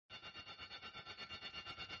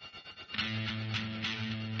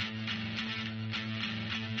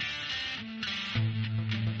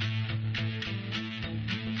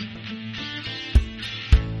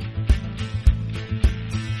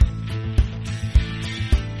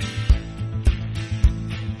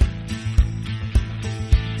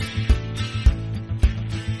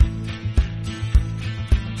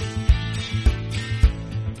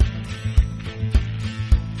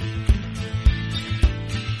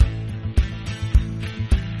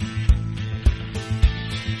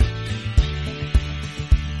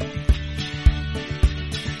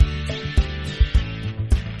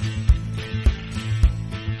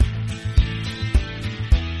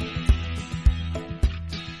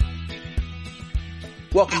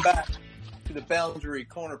Welcome back to the Boundary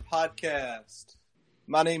Corner podcast.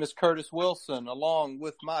 My name is Curtis Wilson, along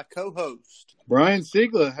with my co-host Brian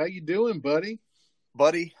Siegler. How you doing, buddy?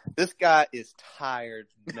 Buddy, this guy is tired,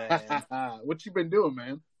 man. What you been doing,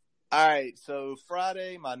 man? All right, so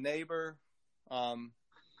Friday, my neighbor,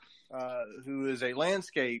 who is a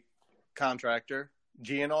landscape contractor,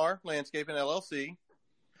 GNR Landscaping LLC,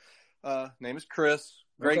 name is Chris,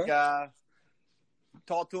 great guy.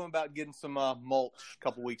 Talked to him about getting some mulch a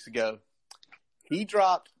couple weeks ago. He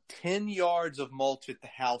dropped 10 yards of mulch at the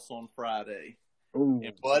house on Friday. Ooh.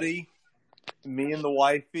 And buddy, me and the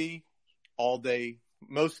wifey, all day,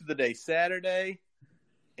 most of the day Saturday,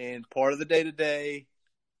 and part of the day today,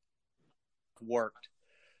 worked.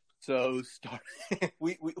 So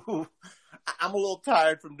I'm a little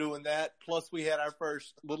tired from doing that. Plus, we had our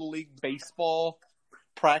first Little League baseball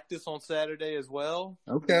practice on Saturday as well.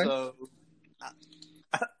 Okay. So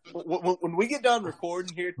when we get done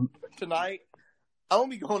recording here tonight, I'm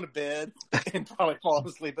going to be going to bed and probably fall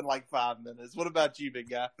asleep in like 5 minutes. What about you, big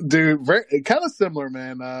guy? Dude, kind of similar,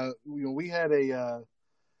 man. We had a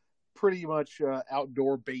pretty much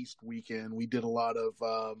outdoor-based weekend. We did a lot of,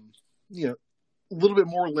 a little bit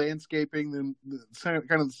more landscaping than kind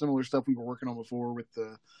of the similar stuff we were working on before with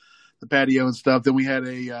the patio and stuff. Then we had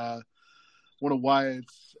one of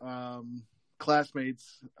Wyatt's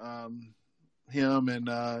classmates, him and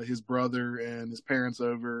his brother and his parents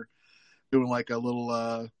over doing like a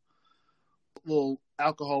little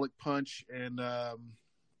alcoholic punch and a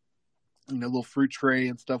little fruit tray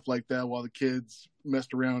and stuff like that while the kids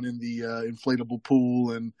messed around in the inflatable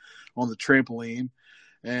pool and on the trampoline.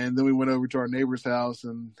 And then we went over to our neighbor's house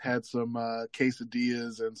and had some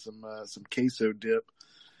quesadillas and some queso dip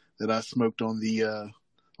that I smoked on the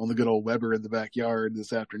good old Weber in the backyard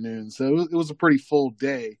this afternoon. So it was a pretty full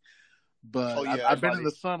day. But I've been in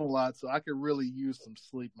the sun a lot, so I could really use some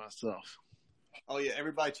sleep myself. Oh, yeah.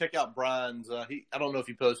 Everybody check out Brian's. I don't know if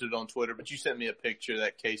you posted it on Twitter, but you sent me a picture of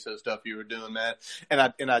that queso stuff you were doing, man. And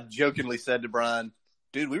I jokingly said to Brian,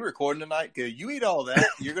 dude, we recording tonight? Cause you eat all that,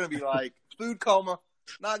 you're going to be like, food coma,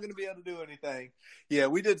 not going to be able to do anything. Yeah,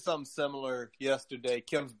 we did something similar yesterday.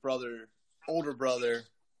 Kim's older brother,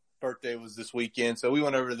 birthday was this weekend. So we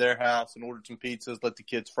went over to their house and ordered some pizzas, let the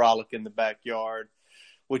kids frolic in the backyard,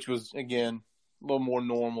 which was, again, a little more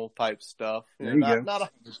normal type stuff. Not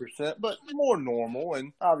 100%, but more normal.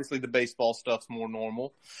 And obviously the baseball stuff's more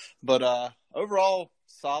normal. But overall,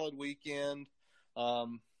 solid weekend.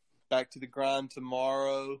 Back to the grind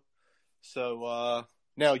tomorrow. So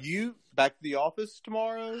now you back to the office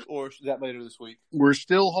tomorrow, or is that later this week? We're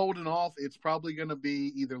still holding off. It's probably going to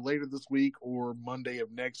be either later this week or Monday of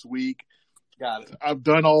next week. Got it. I've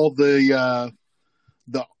done all the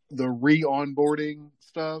re-onboarding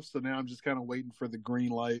stuff, so now I'm just kind of waiting for the green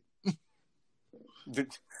light. The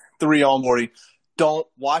re-onboarding. Don't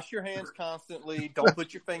wash your hands constantly. Don't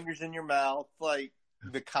put your fingers in your mouth. Like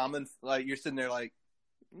the common, like you're sitting there like,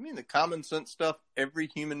 you mean the common sense stuff every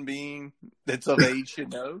human being that's of age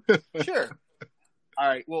should know? Sure. All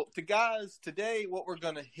right. Well, today what we're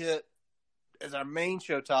going to hit as our main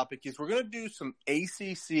show topic is we're going to do some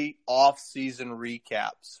ACC off-season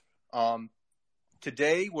recaps.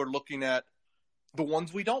 Today we're looking at the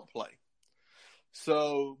ones we don't play.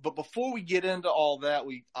 So, but before we get into all that,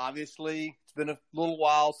 it's been a little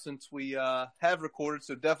while since we have recorded,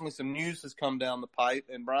 so definitely some news has come down the pipe.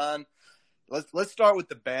 And Brian, let's start with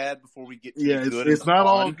the bad before we get to the good. It's not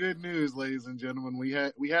all good news, ladies and gentlemen. We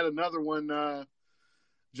had another one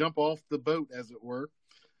jump off the boat, as it were.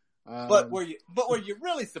 But were you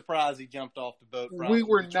really surprised he jumped off the boat, Brian? We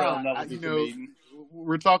were not.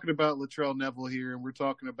 We're talking about Latrell Neville here, and we're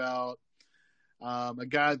talking about a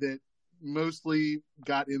guy that mostly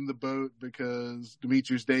got in the boat because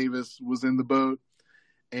Demetrius Davis was in the boat.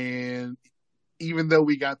 And even though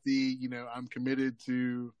we got I'm committed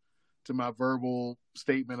to my verbal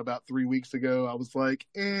statement about 3 weeks ago, I was like,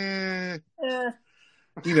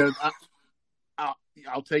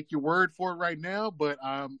 I'll take your word for it right now, but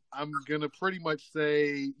I'm going to pretty much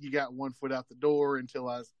say you got 1 foot out the door until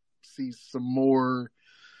I see some more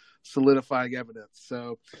solidifying evidence.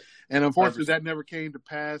 So, and unfortunately that never came to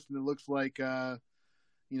pass. And it looks like,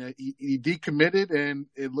 he decommitted, and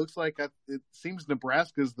it looks like it seems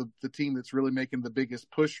Nebraska's the team that's really making the biggest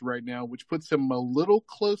push right now, which puts him a little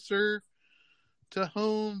closer to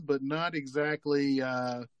home, but not exactly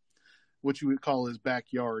what you would call his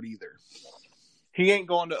backyard either. He ain't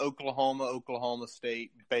going to Oklahoma, Oklahoma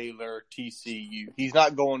State, Baylor, TCU. He's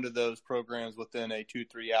not going to those programs within a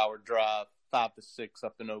 2-3 hour drive, 5 to 6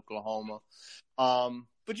 up in Oklahoma.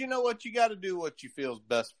 But But you know what? You got to do what you feel is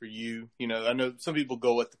best for you. You know, I know some people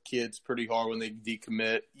go at the kids pretty hard when they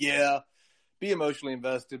decommit. Yeah, be emotionally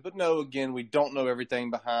invested. But no, again, we don't know everything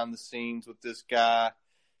behind the scenes with this guy.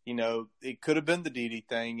 You know, it could have been the Dede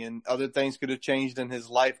thing, and other things could have changed in his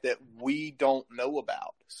life that we don't know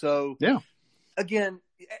about. So, Yeah. Again,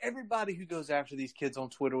 everybody who goes after these kids on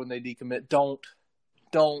Twitter when they decommit, don't.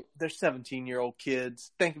 They're 17-year-old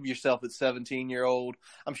kids. Think of yourself as 17-year-old.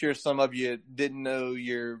 I'm sure some of you didn't know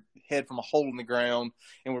your head from a hole in the ground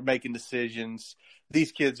and were making decisions.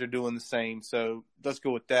 These kids are doing the same. So let's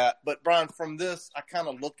go with that. But Brian, from this, I kind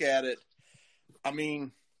of look at it. I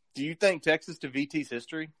mean, do you think Texas to VT's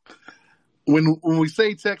history? When we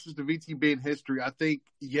say Texas to VT being history, I think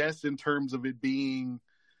yes, in terms of it being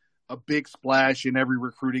a big splash in every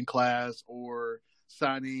recruiting class or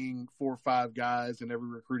signing 4 or 5 guys in every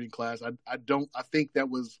recruiting class. I think that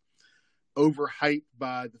was overhyped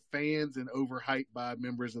by the fans and overhyped by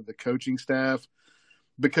members of the coaching staff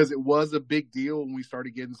because it was a big deal when we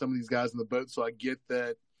started getting some of these guys in the boat. So I get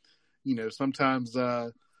that, you know, sometimes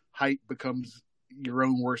hype becomes your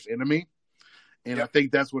own worst enemy. And Yep. I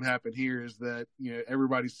think that's what happened here is that, you know,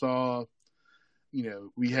 everybody saw, you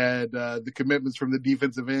know, we had the commitments from the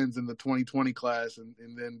defensive ends in the 2020 class and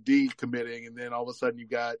then D committing. And then all of a sudden you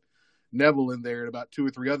got Neville in there and about 2 or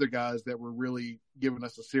 3 other guys that were really giving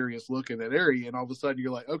us a serious look in that area. And all of a sudden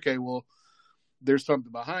you're like, okay, well, there's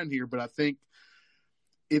something behind here. But I think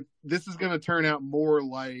this is going to turn out more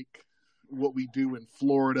like what we do in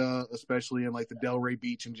Florida, especially in like the Delray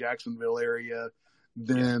Beach and Jacksonville area,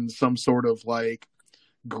 than some sort of like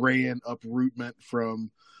grand uprootment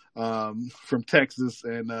from Texas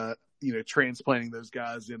and you know, transplanting those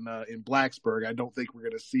guys in Blacksburg. I don't think we're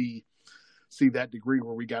going to see that degree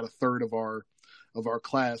where we got a third of our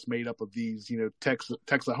class made up of these, you know,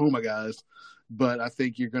 Texahoma guys. But I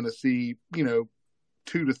think you're going to see, you know,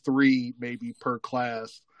 2 to 3 maybe per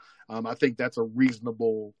class. I think that's a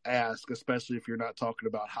reasonable ask, especially if you're not talking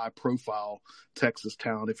about high profile Texas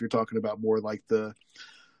talent. If you're talking about more like the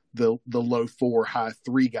low 4, high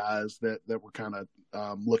 3 guys that we're kind of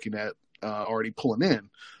looking at already pulling in,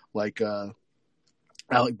 like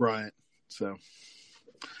Alec Bryant. So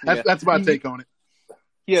that's my take on it.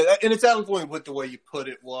 Yeah, and it's exactly what the way you put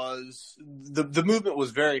it was. The movement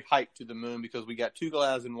was very hyped to the moon because we got 2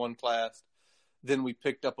 guys in one class. Then we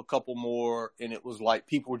picked up a couple more, and it was like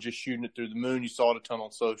people were just shooting it through the moon. You saw it a ton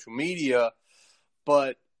on social media,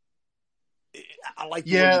 but I like.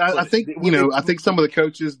 Yeah, I think I think some of the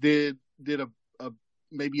coaches did a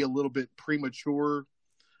maybe a little bit premature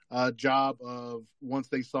job of once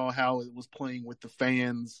they saw how it was playing with the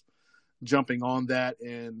fans jumping on that,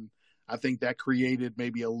 and I think that created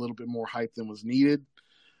maybe a little bit more hype than was needed.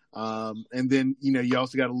 And then, you know, you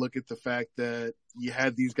also got to look at the fact that you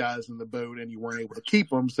had these guys in the boat and you weren't able to keep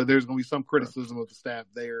them. So there's going to be some criticism of the staff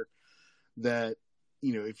there that,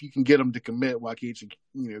 you know, if you can get them to commit, why can't you,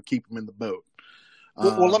 you know, keep them in the boat?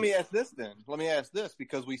 Well, let me ask this then. Let me ask this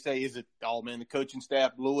because we say, is it, oh man, the coaching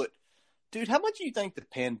staff blew it. Dude, how much do you think the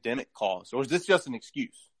pandemic cost? Or is this just an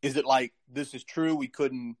excuse? Is it like, this is true, we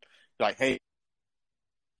couldn't, like, hey,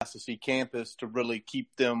 to see campus to really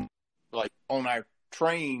keep them, like, on our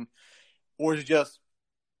train? Or is it just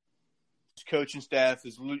coaching staff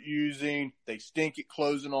is using, they stink at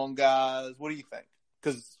closing on guys? What do you think?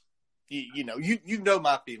 Because, you know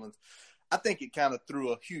my feelings. I think it kind of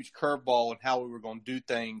threw a huge curveball in how we were going to do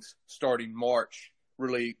things starting March.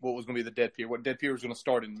 Really, what was going to be the dead period? What dead period was going to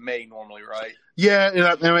start in May normally, right? Yeah, and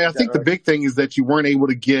I think the big thing is that you weren't able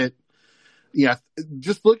to get. Yeah,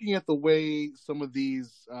 just looking at the way some of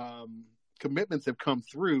these commitments have come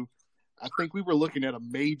through, I think we were looking at a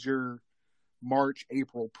major March,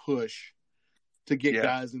 April push to get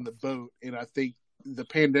guys in the boat, and I think the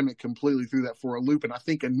pandemic completely threw that for a loop. And I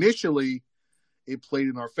think initially it played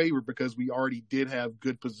in our favor because we already did have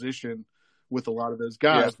good position with a lot of those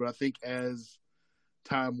guys. Yeah. But I think as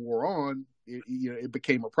time wore on, it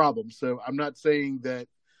became a problem. So I'm not saying that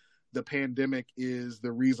the pandemic is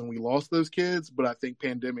the reason we lost those kids, but I think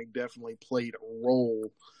pandemic definitely played a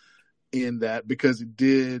role in that because it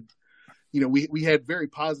did, we had very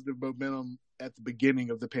positive momentum at the beginning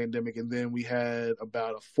of the pandemic, and then we had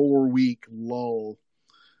about a 4-week lull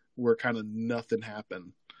where kind of nothing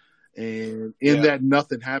happened. And in that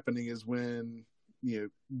nothing happening is when,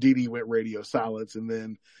 Dede went radio silence. And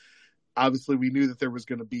then obviously we knew that there was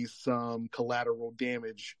going to be some collateral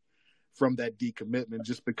damage from that decommitment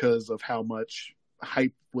just because of how much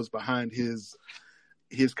hype was behind his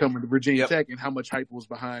coming to Virginia Tech and how much hype was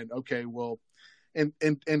behind. Okay, well, and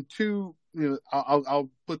two, I'll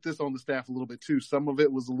put this on the staff a little bit too. Some of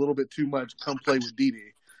it was a little bit too much. Come play with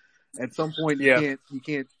Dede. At some point, you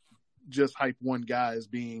can't just hype one guy as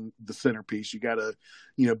being the centerpiece. You got to,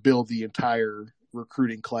 build the entire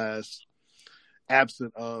recruiting class,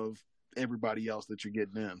 absent of everybody else that you're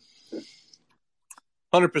getting in.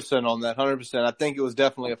 100% on that. 100%. I think it was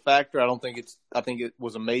definitely a factor. I think it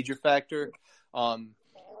was a major factor. But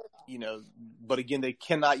again, they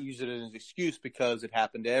cannot use it as an excuse because it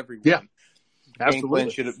happened to everyone. Yeah.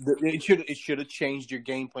 Absolutely. It should have changed your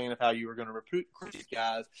game plan of how you were going to recruit these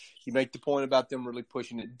guys. You make the point about them really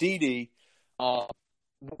pushing it. DD,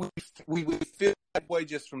 we feel that way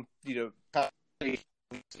just from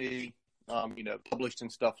published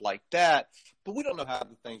and stuff like that, but we don't know how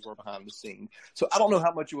the things were behind the scenes. So I don't know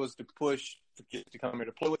how much it was to push for kids to come here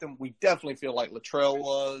to play with them. We definitely feel like Latrell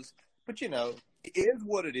was, but it is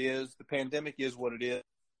what it is. The pandemic is what it is.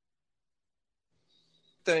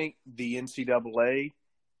 I think the NCAA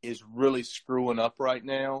is really screwing up right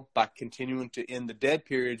now by continuing to end the dead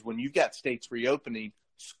periods. When you've got states reopening,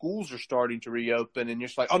 schools are starting to reopen, and you're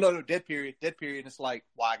just like, oh no, dead period. And it's like,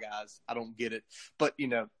 why, guys? I don't get it. But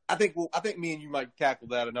I think me and you might tackle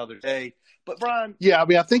that another day. But Brian, yeah,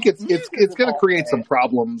 I think it's going to create some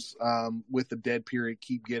problems with the dead period.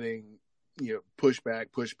 Keep getting pushback,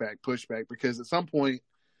 because at some point,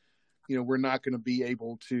 we're not going to be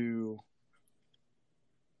able to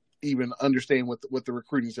even understand what the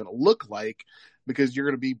recruiting is going to look like, because you're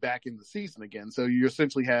going to be back in the season again. So you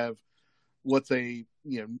essentially have what's a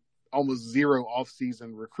almost zero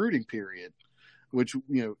off-season recruiting period, which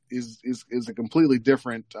is a completely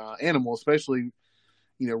different animal, especially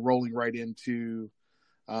rolling right into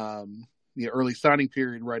the early signing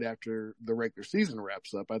period right after the regular season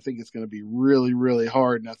wraps up. I think it's going to be really, really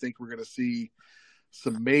hard, and I think we're going to see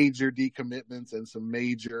some major decommitments and some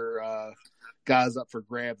major guys up for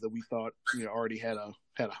grab that we thought already had a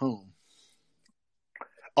home.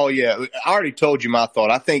 Oh yeah, I already told you my thought.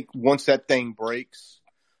 I think once that thing breaks,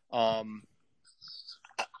 I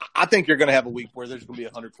think you're going to have a week where there's going to be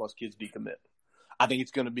 100+ kids decommit. I think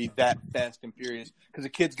it's going to be that fast and furious, because a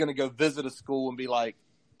kid's going to go visit a school and be like,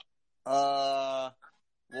 what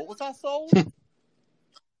was I sold?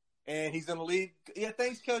 And he's going to leave. Yeah,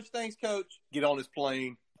 thanks, coach. Get on his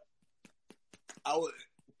plane. I would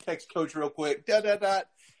text coach real quick.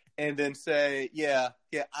 And then say,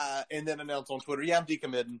 and then announce on Twitter, I'm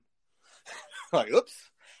decommitting. Like, oops.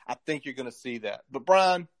 I think you're going to see that. But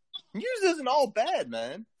Brian, news isn't all bad,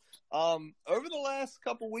 man. Over the last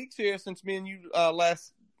couple weeks here, since me and you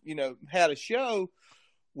last, had a show,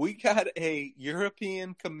 we got a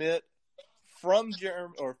European commit from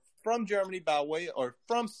Germany from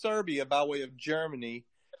Serbia by way of Germany,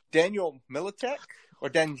 Daniel Militek.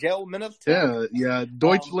 Yeah,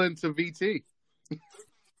 Deutschland to VT.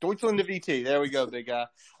 Deutschland to VT. There we go, big guy.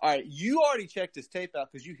 All right, you already checked his tape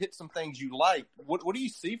out because you hit some things you like. What do you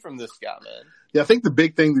see from this guy, man? Yeah, I think the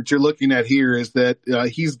big thing that you're looking at here is that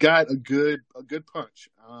he's got a good punch,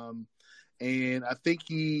 and I think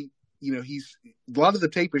he's a lot of the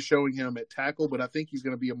tape is showing him at tackle, but I think he's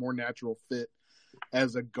going to be a more natural fit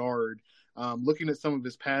as a guard. Looking at some of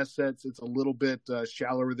his pass sets, it's a little bit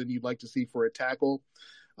shallower than you'd like to see for a tackle,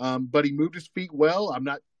 but he moved his feet well. I'm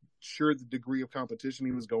not sure the degree of competition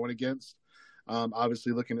he was going against.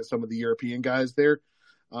 Obviously looking at some of the European guys there.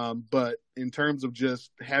 But in terms of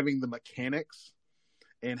just having the mechanics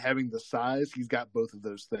and having the size, he's got both of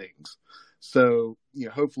those things. So,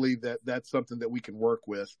 hopefully that's something that we can work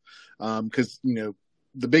with. Cause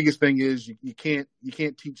the biggest thing is you can't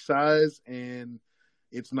teach size, and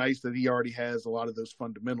it's nice that he already has a lot of those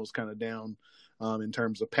fundamentals kind of down, in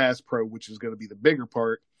terms of pass pro, which is going to be the bigger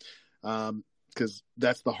part. Because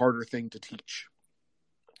that's the harder thing to teach.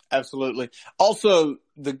 Absolutely. Also,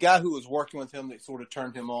 the guy who was working with him that sort of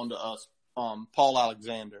turned him on to us, Paul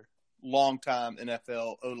Alexander, longtime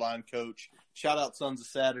NFL O-line coach. Shout out Sons of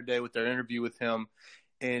Saturday with their interview with him.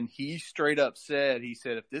 And he straight up said,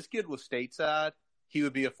 if this kid was stateside, he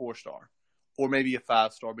would be a 4-star or maybe a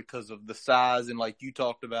 5-star because of the size. And like you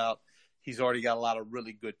talked about, he's already got a lot of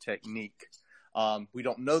really good technique. We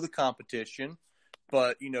don't know the competition.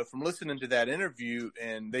 But, from listening to that interview,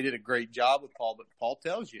 and they did a great job with Paul, but Paul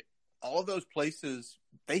tells you, all of those places,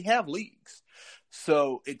 they have leagues.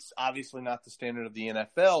 So it's obviously not the standard of the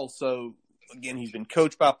NFL. So, again, he's been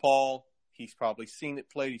coached by Paul. He's probably seen it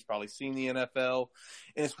played. He's probably seen the NFL.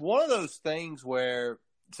 And it's one of those things where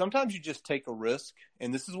sometimes you just take a risk.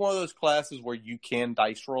 And this is one of those classes where you can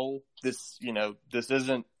dice roll. This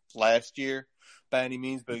isn't last year by any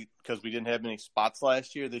means, but because we didn't have many spots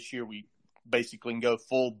last year. This year we basically can go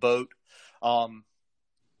full boat. And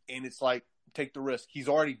it's like take the risk. He's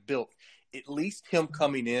already built. At least him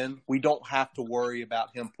coming in, we don't have to worry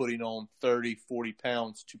about him putting on 30, 40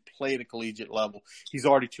 pounds to play at a collegiate level. He's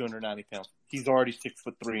already 290 pounds. He's already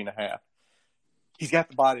 6'3.5". He's got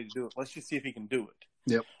the body to do it. Let's just see if he can do it.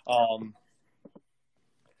 Yep.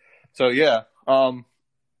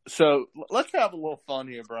 So let's have a little fun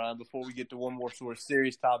here, Brian, before we get to one more sort of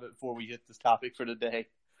serious topic before we hit this topic for today.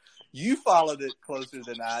 You followed it closer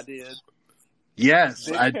than I did. Yes,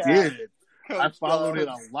 I did. Coach I followed it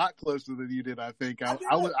Doug. a lot closer than you did, I think.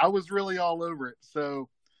 I was really all over it. So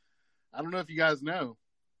I don't know if you guys know,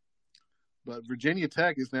 but Virginia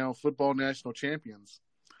Tech is now football national champions.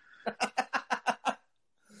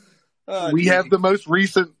 We have the most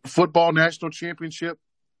recent football national championship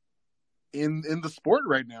in the sport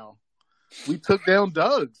right now. We took down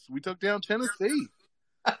Doug's. We took down Tennessee.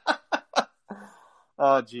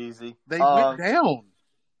 Oh, Jeezy. They went down.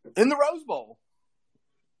 In the Rose Bowl.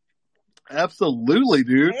 Absolutely,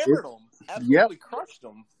 dude. Hammered them. Absolutely crushed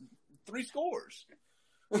them. 3 scores.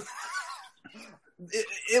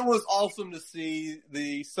 It was awesome to see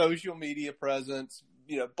the social media presence.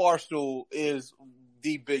 You know, Barstool is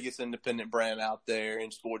the biggest independent brand out there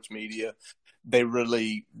in sports media. They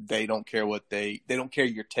don't care they don't care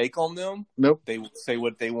your take on them. Nope. They say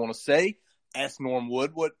what they want to say. Ask Norm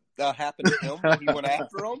Wood what happened to him when he went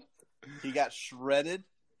after him. He got shredded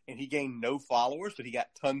and he gained no followers, but he got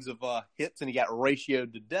tons of hits and he got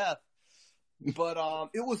ratioed to death. But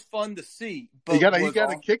it was fun to see. But he got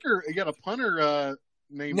a kicker. He got a punter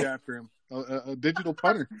named after him, a digital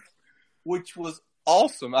punter, which was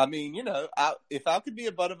awesome. I mean, you know, if I could be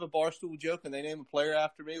a butt of a Barstool joke and they name a player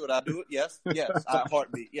after me, would I do it? Yes,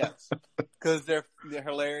 heartbeat, yes, because they're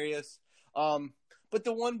hilarious. But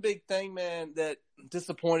the one big thing, man, that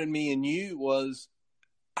disappointed me and you was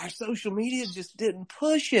our social media just didn't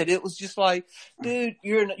push it. It was just like, dude,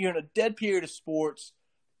 you're in a dead period of sports.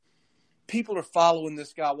 People are following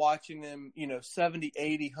this guy, watching them, 70,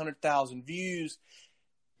 80, 100,000 views,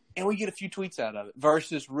 and we get a few tweets out of it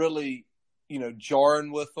versus really,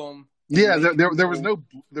 jarring with them. Yeah, there was no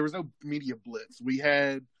media blitz. We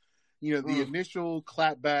had, the initial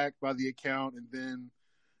clapback by the account, and then,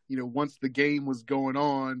 once the game was going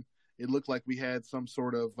on, it looked like we had some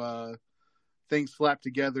sort of thing slapped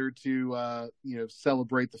together to,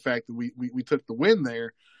 celebrate the fact that we took the win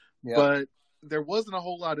there. Yeah. But there wasn't a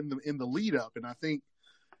whole lot in the lead up, and I think,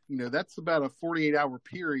 that's about a 48-hour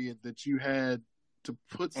period that you had to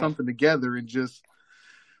put something together, and just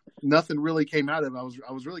nothing really came out of it.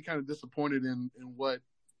 I was really kind of disappointed in what,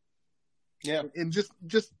 and just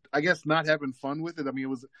I guess not having fun with it. I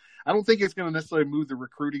mean, I don't think it's going to necessarily move the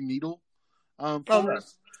recruiting needle for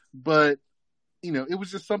us, but it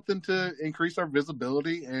was just something to increase our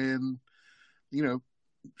visibility and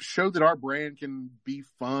show that our brand can be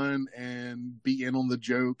fun and be in on the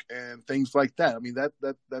joke and things like that. I mean,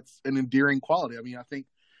 that's an endearing quality. I mean, I think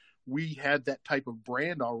we had that type of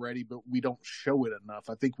brand already, but we don't show it enough.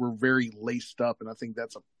 I think we're very laced up, and I think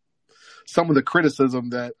that's some of the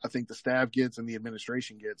criticism that I think the staff gets and the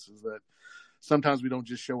administration gets, is that sometimes we don't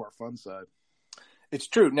just show our fun side. It's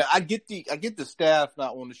true. Now, I get the staff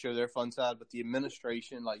not wanting to show their fun side, but the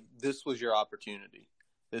administration, this was your opportunity.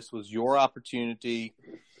 This was your opportunity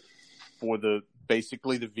for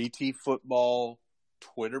basically the VT football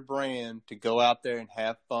Twitter brand to go out there and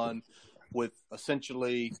have fun with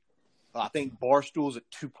essentially, I think Barstool's at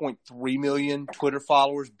 2.3 million Twitter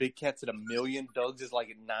followers. Big Cat's at 1 million. Doug's is at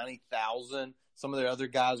 90,000. Some of their other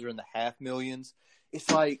guys are in the 500,000s.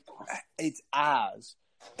 It's eyes.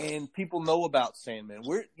 And people know about Sandman.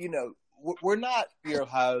 We're not your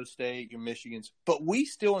Ohio State, your Michigans, but we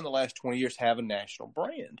still in the last 20 years have a national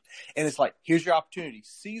brand. And it's here's your opportunity.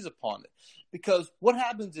 Seize upon it. Because what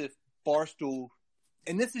happens if Barstool,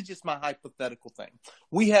 and this is just my hypothetical thing,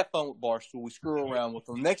 we have fun with Barstool, we screw around with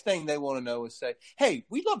them. Next thing they want to know is say, hey,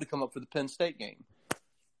 we'd love to come up for the Penn State game.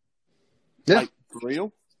 Yeah. For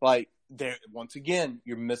real? Once again,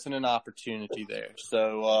 you're missing an opportunity there.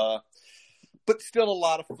 So, but still a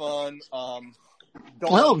lot of fun.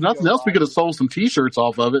 Well, if nothing else, we could have sold some T-shirts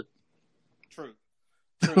off of it. True.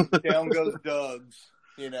 Down goes Doug's,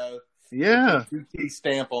 Yeah. He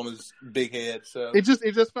stamp on his big head. So it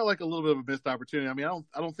just felt like a little bit of a missed opportunity. I mean,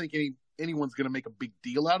 I don't think anyone's going to make a big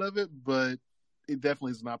deal out of it, but it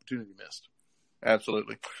definitely is an opportunity missed.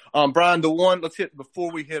 Absolutely. Brian, let's hit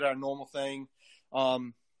before we hit our normal thing.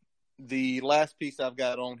 The last piece I've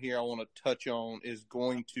got on here I want to touch on is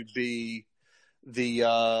going to be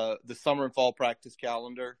the summer and fall practice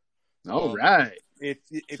calendar. All right. If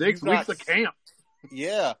 6 weeks of camp.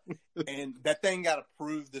 Yeah. And that thing got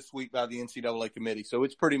approved this week by the NCAA committee. So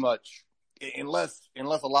it's pretty much unless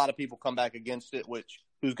a lot of people come back against it, which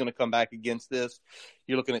who's going to come back against this?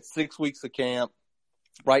 You're looking at 6 weeks of camp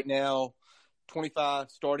right now,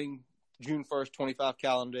 25 starting June 1st, 25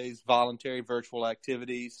 calendar days, voluntary virtual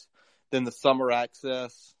activities. Then the summer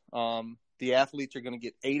access. The athletes are going to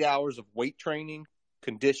get 8 hours of weight training,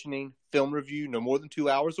 conditioning, film review, no more than 2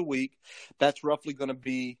 hours a week. That's roughly going to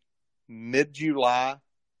be mid-July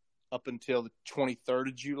up until the 23rd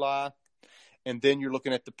of July. And then you're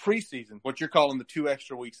looking at the preseason, what you're calling the 2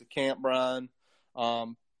 extra weeks of camp, Brian.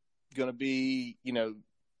 Going to be,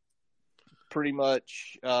 pretty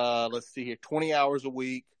much, let's see here, 20 hours a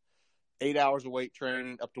week, 8 hours of weight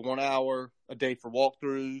training, up to 1 hour a day for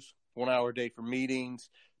walkthroughs, 1 hour a day for meetings,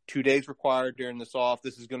 2 days required during this off.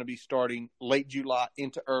 This is going to be starting late July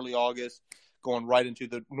into early August, going right into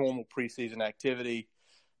the normal preseason activity.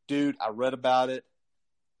 Dude, I read about it.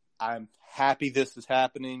 I'm happy this is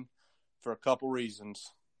happening for a couple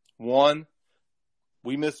reasons. One,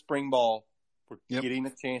 we miss spring ball. We're getting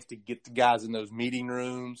a chance to get the guys in those meeting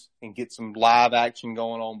rooms and get some live action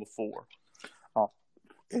going on before.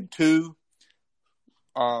 And two,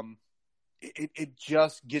 it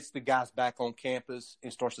just gets the guys back on campus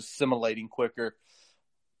and starts assimilating quicker,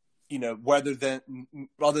 rather than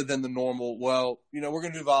the normal, we're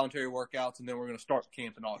going to do voluntary workouts and then we're going to start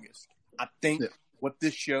camp in August. I think what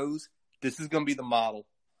this shows, this is going to be the model.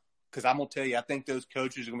 Because I'm going to tell you, I think those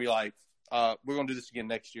coaches are going to be like, we're going to do this again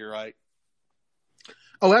next year, right?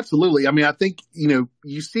 Oh, absolutely. I mean, I think,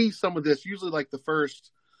 you see some of this usually like the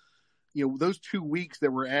first, those 2 weeks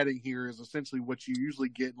that we're adding here is essentially what you usually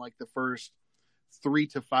get in like the first 3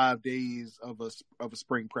 to 5 days of a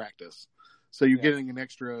spring practice. So you're getting an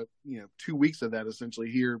extra, 2 weeks of that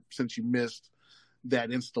essentially here since you missed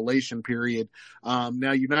that installation period.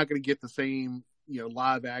 Now you're not going to get the same,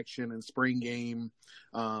 live action and spring game,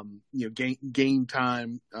 game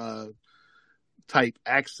time type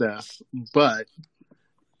access, but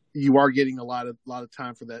you are getting a lot of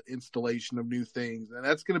time for that installation of new things. And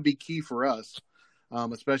that's going to be key for us,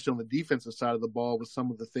 especially on the defensive side of the ball with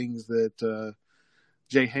some of the things that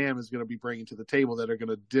Jay Ham is going to be bringing to the table that are going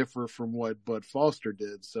to differ from what Bud Foster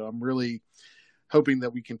did. So I'm really hoping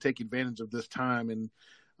that we can take advantage of this time. And,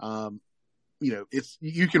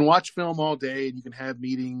 you can watch film all day and you can have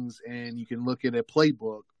meetings and you can look at a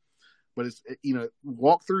playbook, but it's,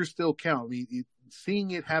 walkthroughs still count. I mean,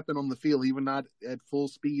 seeing it happen on the field, even not at full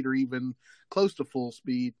speed or even close to full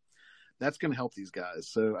speed, that's going to help these guys.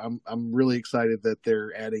 So I'm really excited that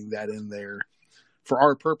they're adding that in there for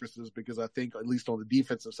our purposes, because I think at least on the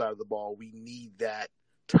defensive side of the ball, we need that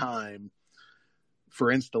time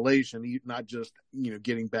for installation, not just,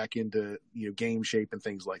 getting back into, game shape and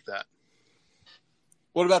things like that.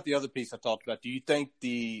 What about the other piece I talked about? Do you think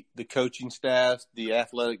the coaching staffs, the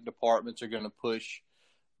athletic departments are going to push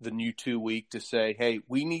the new 2 week to say, hey,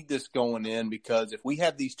 we need this going in because if we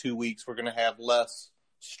have these 2 weeks, we're going to have less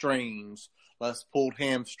strains, less pulled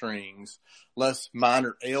hamstrings, less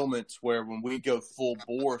minor ailments where when we go full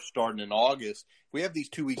bore starting in August, we have these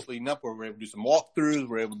 2 weeks leading up where we're able to do some walkthroughs,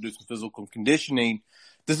 we're able to do some physical conditioning.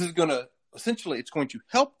 This is going to, essentially, it's going to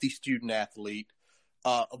help the student athlete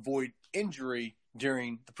avoid injury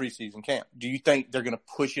during the preseason camp. Do you think they're going to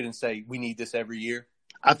push it and say, we need this every year?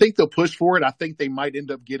 I think they'll push for it. I think they might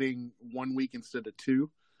end up getting 1 week instead of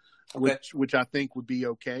 2, which I think would be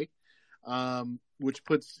okay. Which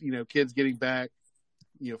puts, kids getting back,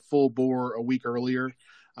 full bore a week earlier.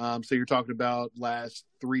 So you're talking about last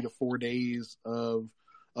 3 to 4 days of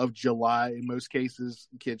July. In most cases,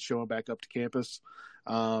 kids showing back up to campus,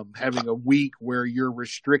 having a week where you're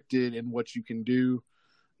restricted in what you can do,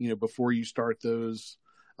 before you start those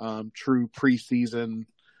true preseason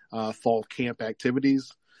fall camp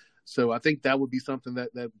activities. So I think that would be something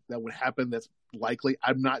that would happen. That's likely.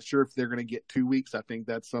 I'm not sure if they're going to get 2 weeks. I think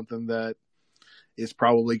that's something that is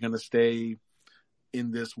probably going to stay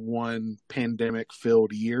in this one pandemic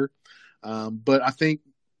filled year. But I think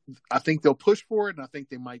they'll push for it, and I think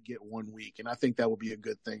they might get 1 week. And I think that would be a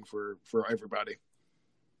good thing for everybody.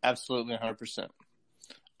 Absolutely. 100%.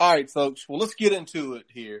 All right, folks. Well, let's get into it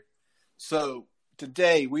here. So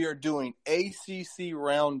today we are doing ACC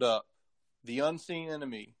Roundup, the unseen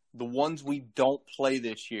enemy, the ones we don't play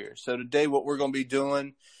this year. So today what we're going to be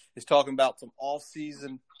doing is talking about some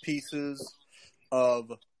off-season pieces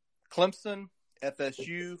of Clemson,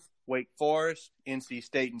 FSU, Wake Forest, NC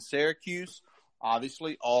State, and Syracuse,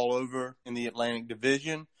 obviously all over in the Atlantic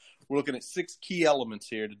Division. We're looking at 6 key elements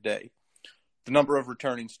here today. The number of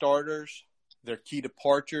returning starters, their key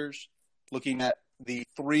departures, looking at the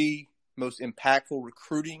 3 most impactful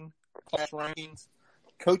recruiting class rankings,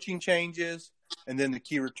 coaching changes, and then the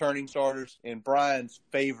key returning starters, and Brian's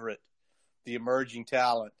favorite, the emerging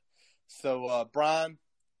talent. So, Brian,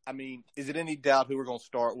 I mean, is it any doubt who we're going to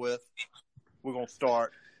start with? We're going to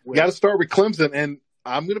start with. Got to start with Clemson. And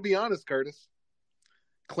I'm going to be honest, Curtis.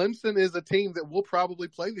 Clemson is a team that we'll probably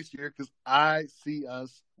play this year because I see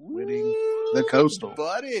us winning the Coastal.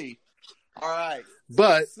 Buddy. All right.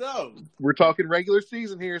 But so we're talking regular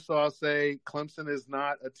season here, so I'll say Clemson is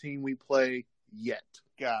not a team we play yet.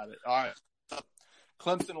 Got it. All right.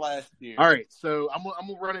 Clemson last year. All right. So I'm going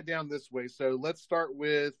to run it down this way. So let's start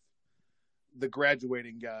with the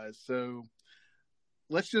graduating guys. So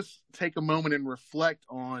let's just take a moment and reflect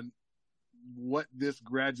on what this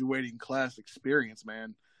graduating class experienced,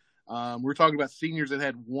 man. We're talking about seniors that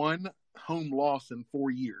had one home loss in 4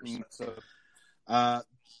 years. So,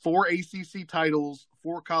 4 ACC titles,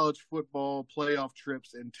 4 college football playoff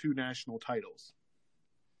trips, and 2 national titles.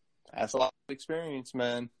 That's a lot of experience,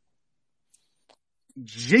 man.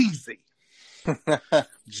 Jeezy.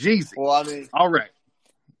 Jeezy. Well, I mean, all right.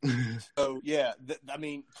 So, yeah, I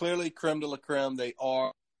mean, clearly creme de la creme. They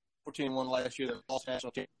are 14-1 last year. They lost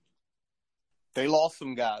national championship. They lost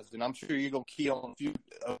some guys, and I'm sure you're going to key on a few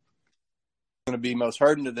going to be most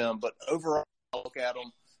hurting to them. But overall, look at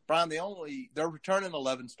them. Brian, they're returning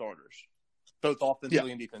 11 starters, both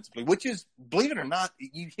offensively and defensively, which is, believe it or not,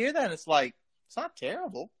 you hear that and it's like, it's not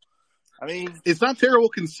terrible. I mean, it's not terrible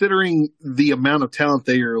considering the amount of talent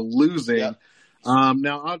they are losing. Yeah.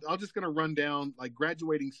 Now, I'm just going to run down like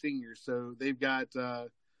graduating seniors. So they've got,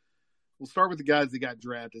 we'll start with the guys that got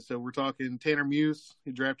drafted. So we're talking Tanner Muse,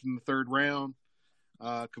 who drafted in the 3rd round.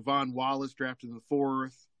 Kavon Wallace drafted in the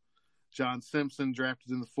 4th. John Simpson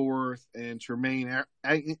drafted in the 4th, and Tremaine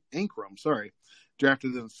Ankrum,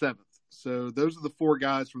 drafted in the 7th. So those are the 4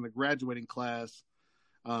 guys from the graduating class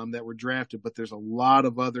that were drafted. But there's a lot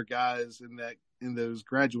of other guys in those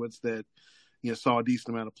graduates that saw a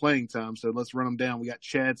decent amount of playing time. So let's run them down. We got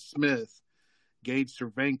Chad Smith, Gage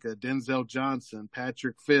Cervenka, Denzel Johnson,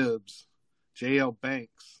 Patrick Phibbs, J.L.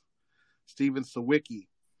 Banks, Steven Sawicki,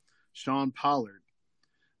 Sean Pollard,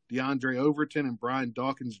 DeAndre Overton, and Brian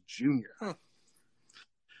Dawkins Jr.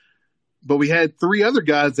 But we had 3 other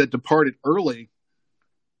guys that departed early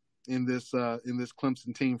in this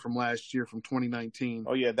Clemson team from last year, from 2019.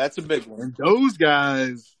 Oh yeah, that's a big one. And those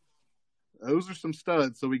guys, those are some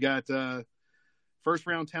studs. So we got 1st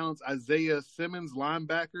round talents Isaiah Simmons,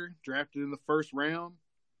 linebacker, drafted in the 1st round,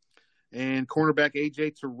 and cornerback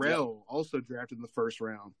AJ Terrell, also drafted in the 1st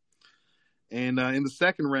round. And in the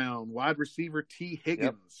 2nd round, wide receiver T.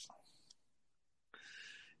 Higgins.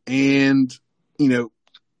 Yep. And,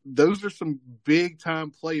 those are some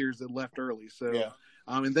big-time players that left early. So,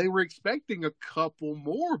 and they were expecting a couple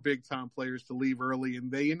more big-time players to leave early,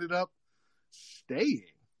 and they ended up staying.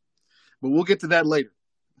 But we'll get to that later.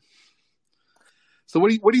 So what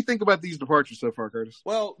do you think about these departures so far, Curtis?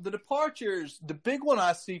 Well, the departures, the big one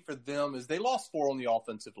I see for them is they lost 4 on the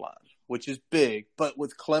offensive line, which is big. But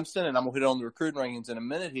with Clemson, and I'm going to hit on the recruiting rankings in a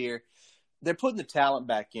minute here, they're putting the talent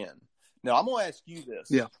back in. Now, I'm going to ask you this.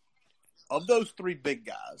 Yeah. Of those 3 big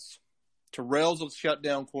guys, Terrell's a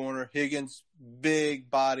shutdown corner, Higgins,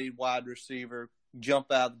 big-bodied wide receiver,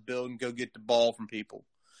 jump out of the building, go get the ball from people,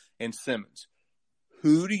 and Simmons.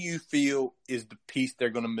 Who do you feel is the piece they're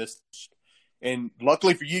going to miss? And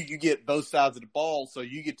luckily for you, you get both sides of the ball, so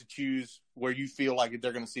you get to choose where you feel like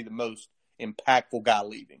they're going to see the most impactful guy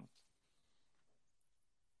leaving.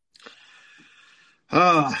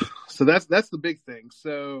 So that's the big thing.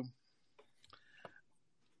 So,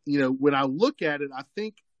 when I look at it, I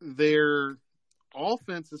think their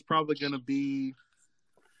offense is probably going to be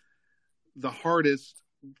the hardest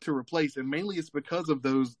to replace, and mainly it's because of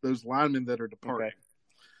those linemen that are departing.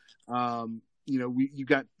 Okay. You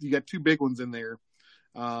got 2 big ones in there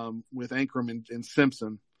with Ankrum and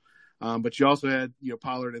Simpson, but you also had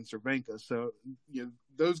Pollard and Cervenka. So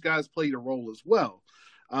those guys played a role as well.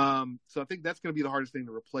 So I think that's going to be the hardest thing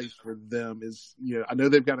to replace for them. Is I know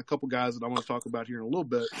they've got a couple guys that I want to talk about here in a little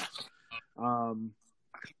bit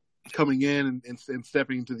coming in and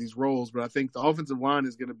stepping into these roles, but I think the offensive line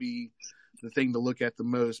is going to be the thing to look at the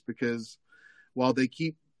most, because while they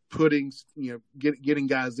keep putting getting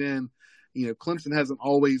guys in. Clemson hasn't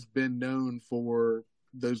always been known for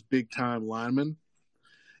those big-time linemen.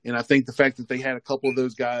 And I think the fact that they had a couple of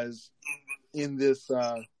those guys in this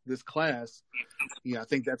class, I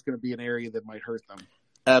think that's going to be an area that might hurt them.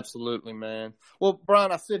 Absolutely, man. Well,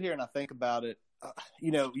 Brian, I sit here and I think about it.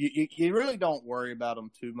 You really don't worry about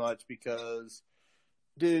them too much because,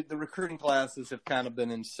 dude, the recruiting classes have kind of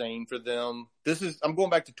been insane for them. I'm going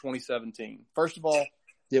back to 2017. First of all,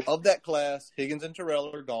 of that class, Higgins and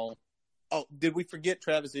Terrell are gone. Oh, did we forget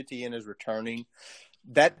Travis Etienne is returning?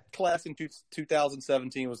 That class in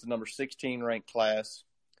 2017 was the number 16 ranked class.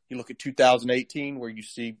 You look at 2018, where you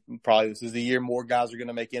see probably this is the year more guys are going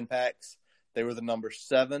to make impacts. They were the number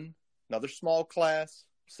 7, another small class,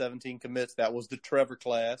 17 commits. That was the Trevor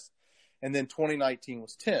class. And then 2019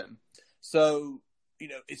 was 10. So,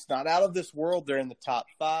 it's not out of this world. They're in the top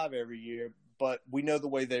 5 every year, but we know the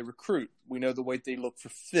way they recruit. We know the way they look for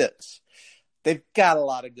fits. They've got a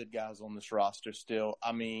lot of good guys on this roster still.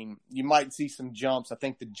 I mean, you might see some jumps. I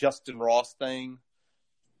think the Justin Ross thing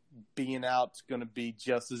being out is going to be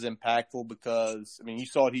just as impactful because, you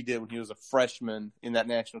saw what he did when he was a freshman in that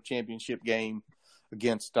national championship game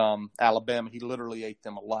against Alabama. He literally ate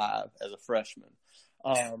them alive as a freshman.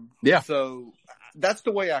 So that's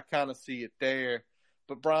the way I kind of see it there.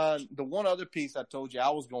 But, Brian, the one other piece I told you I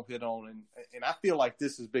was going to hit on, and I feel like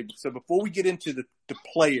this is big. So before we get into the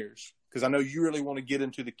players, because I know you really want to get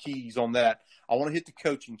into the keys on that, I want to hit the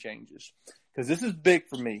coaching changes because this is big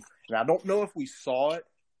for me. And I don't know if we saw it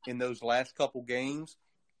in those last couple games,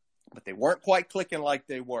 but they weren't quite clicking like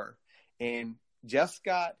they were. And Jeff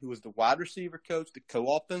Scott, who was the wide receiver coach, the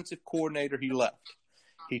co-offensive coordinator, he left.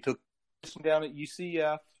 He took down at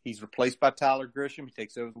UCF. He's replaced by Tyler Grisham. He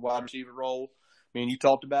takes over the wide receiver role. You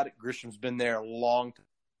talked about it. Grisham's been there a long time.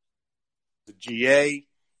 The GA,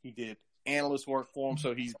 he did analyst work for him,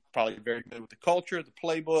 so he's probably very good with the culture, the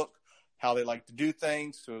playbook, how they like to do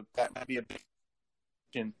things. So that might be a big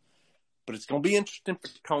question. But it's going to be interesting for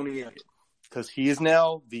Tony Elliott because he is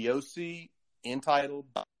now the OC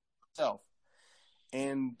entitled by himself.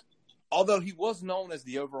 And although he was known as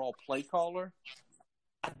the overall play caller,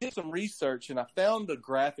 I did some research and I found a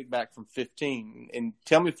graphic back from 15. And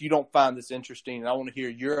tell me if you don't find this interesting. And I want to hear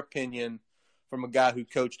your opinion from a guy who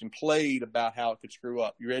coached and played about how it could screw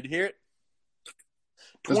up. You ready to hear it?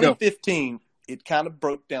 2015, it kind of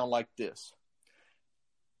broke down like this.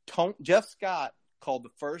 Jeff Scott called the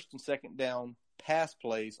first and second down pass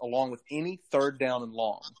plays along with any third down and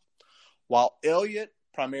long, while Elliott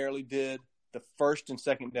primarily did the first and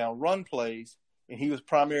second down run plays, and he was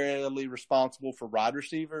primarily responsible for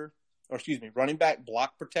running back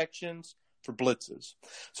block protections for blitzes.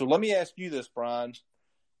 So let me ask you this, Brian.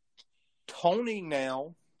 Tony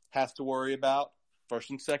now has to worry about first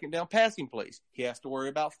and second down passing plays. He has to worry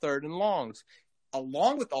about third and longs,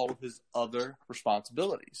 along with all of his other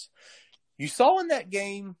responsibilities. You saw in that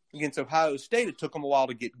game against Ohio State, it took them a while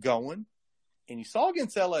to get going. And you saw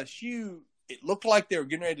against LSU, it looked like they were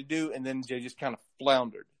getting ready to do, and then they just kind of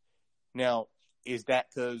floundered. Now, is that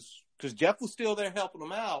because Jeff was still there helping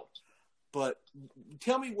them out? But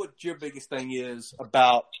tell me what your biggest thing is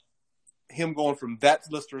about him going from that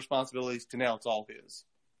list of responsibilities to now it's all his.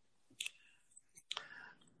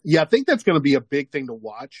 Yeah, I think that's going to be a big thing to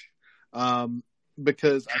watch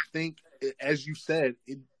because I think, as you said,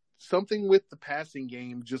 something with the passing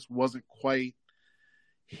game just wasn't quite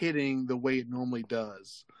hitting the way it normally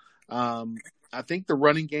does. I think the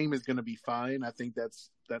running game is going to be fine. I think that's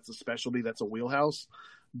a specialty. That's a wheelhouse.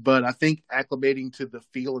 But I think acclimating to the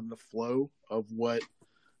feel and the flow of what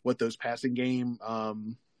those passing game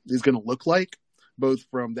is going to look like, both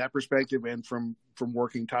from that perspective and from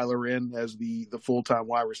working Tyler in as the full-time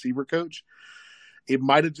wide receiver coach. It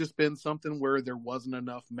might have just been something where there wasn't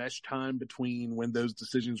enough mesh time between when those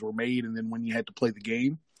decisions were made and then when you had to play the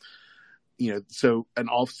game. So an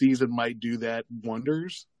off season might do that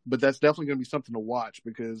wonders, but that's definitely going to be something to watch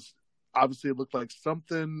because obviously it looked like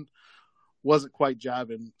something wasn't quite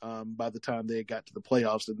jiving by the time they got to the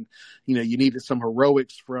playoffs. And, you needed some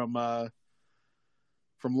heroics from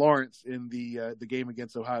Lawrence in the game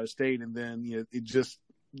against Ohio State. And then,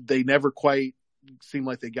 they never quite seemed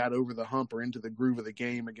like they got over the hump or into the groove of the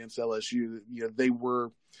game against LSU. They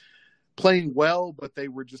were playing well, but they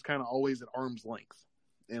were just kind of always at arm's length.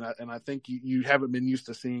 And I think you haven't been used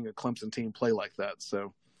to seeing a Clemson team play like that.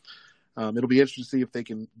 So it'll be interesting to see if they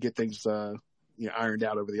can get things ironed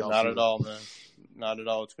out over the offseason. Not at all, man. Not at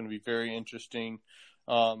all. It's going to be very interesting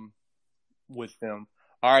with them.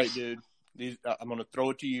 All right, dude. I'm going to throw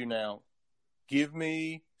it to you now. Give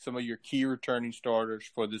me some of your key returning starters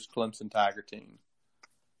for this Clemson Tiger team.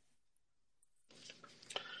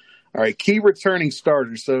 All right, key returning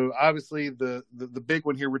starters. So obviously the big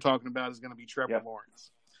one here we're talking about is going to be Trevor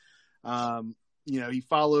Lawrence. He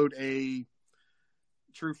followed a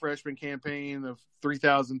true freshman campaign of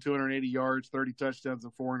 3,280 yards, 30 touchdowns,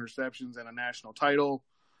 and 4 interceptions, and a national title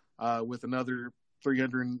with another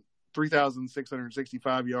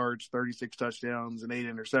 3,665 yards, 36 touchdowns, and 8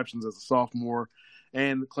 interceptions as a sophomore.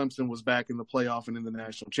 And Clemson was back in the playoff and in the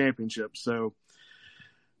national championship. So,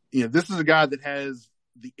 this is a guy that has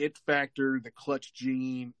the it factor, the clutch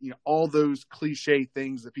gene, all those cliche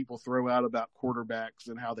things that people throw out about quarterbacks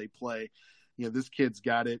and how they play. This kid's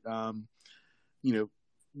got it.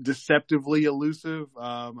 Deceptively elusive.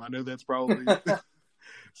 I know that's probably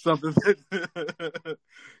something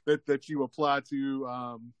that you apply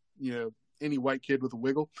to, any white kid with a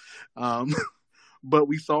wiggle. But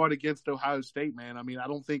we saw it against Ohio State, man. I mean, I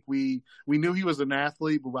don't think we knew he was an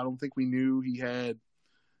athlete, but I don't think we knew he had,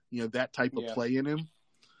 that type of play in him.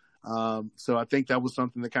 So I think that was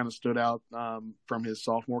something that kind of stood out from his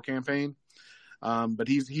sophomore campaign. But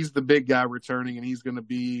he's the big guy returning, and he's going to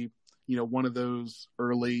be, one of those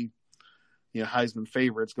early, Heisman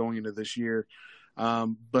favorites going into this year.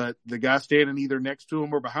 But the guy standing either next to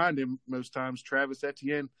him or behind him most times, Travis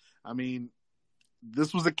Etienne, I mean,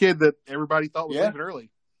 this was a kid that everybody thought was leaving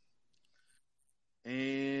early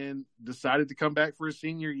and decided to come back for his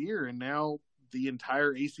senior year. And now the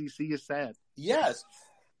entire ACC is sad. Yes.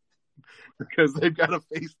 Because they've got to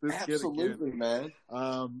face this kid again. Absolutely, man.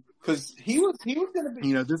 Because he was going to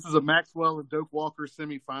be. This is a Maxwell and Doak Walker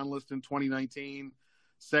semifinalist in 2019,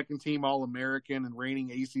 second team All-American and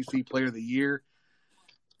reigning ACC Player of the Year.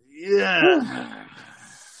 Yeah.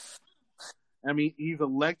 I mean, he's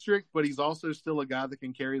electric, but he's also still a guy that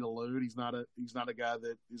can carry the load. He's not a guy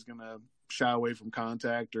that is going to shy away from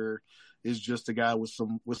contact or is just a guy with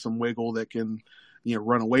some wiggle that can,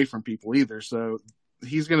 run away from people either. So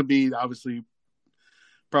he's going to be obviously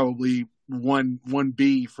probably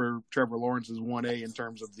 1B for Trevor Lawrence's 1A in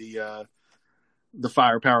terms of the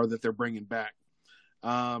firepower that they're bringing back.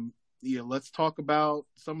 Let's talk about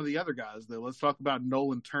some of the other guys though. Let's talk about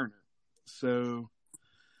Nolan Turner. So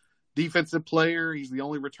defensive player, he's the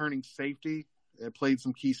only returning safety that played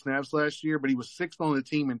some key snaps last year, but he was sixth on the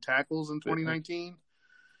team in tackles in 2019.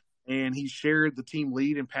 And he shared the team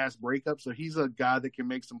lead in pass breakup. So he's a guy that can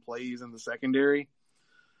make some plays in the secondary.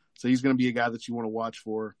 So he's going to be a guy that you want to watch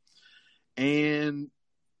for. And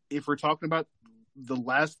if we're talking about the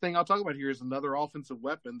last thing I'll talk about here is another offensive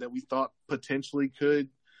weapon that we thought potentially could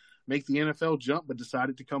make the NFL jump, but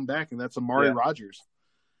decided to come back. And that's Amari Rodgers.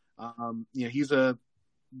 He's a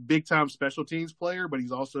big time special teams player, but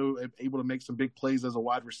he's also able to make some big plays as a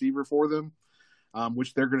wide receiver for them,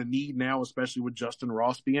 which they're going to need now, especially with Justin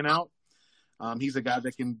Ross being out. He's a guy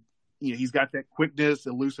that can, he's got that quickness,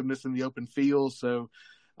 elusiveness in the open field. So,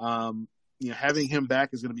 having him back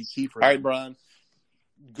is going to be key for him. All right, Brian.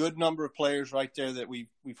 Good number of players right there that we've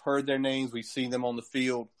heard their names. We've seen them on the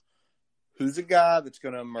field. Who's a guy that's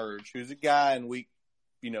going to emerge? Who's a guy in week,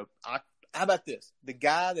 how about this? The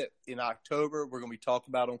guy that in October we're going to be talking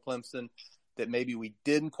about on Clemson that maybe we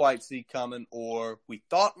didn't quite see coming or we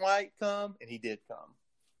thought might come, and he did come.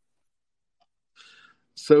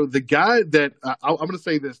 So the guy that I'm going to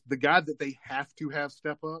say this, the guy that they have to have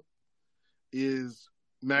step up is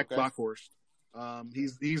Mac Bockhorst.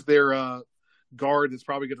 He's their guard that's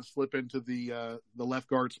probably going to slip into the left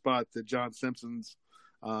guard spot that John Simpson's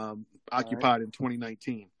occupied in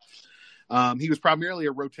 2019. He was primarily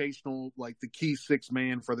a rotational, like the key six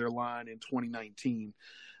man for their line in 2019.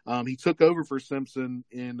 He took over for Simpson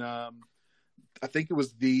in, I think it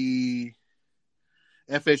was the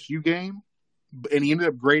FSU game, and he ended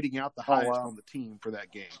up grading out the highest on the team for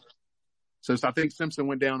that game. So I think Simpson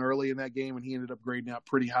went down early in that game, and he ended up grading out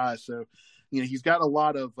pretty high. So, he's got a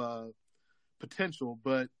lot of potential,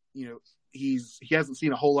 but, he hasn't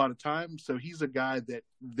seen a whole lot of time. So he's a guy that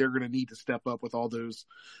they're going to need to step up with all those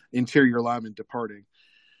interior linemen departing.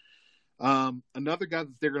 Another guy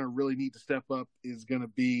that they're going to really need to step up is going to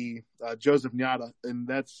be Joseph Nyata, and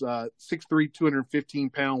that's 6'3",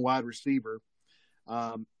 215-pound wide receiver.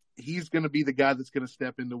 He's going to be the guy that's going to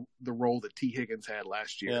step into the role that T. Higgins had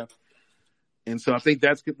last year. Yeah. And so I think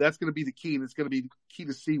that's going to be the key, and it's going to be key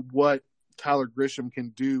to see what Tyler Grisham can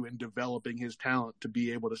do in developing his talent to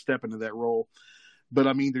be able to step into that role. But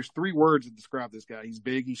I mean, there's three words that describe this guy. He's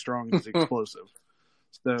big, he's strong, and he's explosive.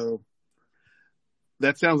 So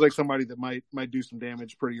that sounds like somebody that might do some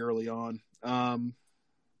damage pretty early on. And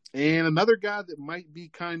another guy that might be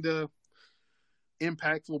kind of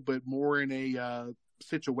impactful, but more in a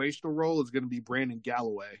situational role is going to be Brandon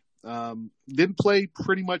Galloway. Didn't play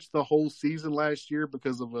pretty much the whole season last year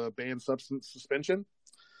because of a banned substance suspension.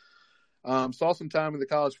 Saw some time in the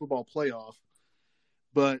college football playoff,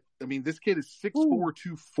 but I mean, this kid is 6'4",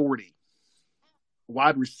 240,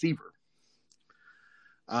 wide receiver.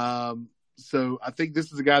 So I think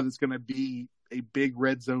this is a guy that's going to be a big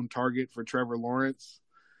red zone target for Trevor Lawrence.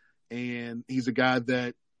 And he's a guy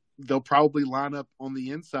that they'll probably line up on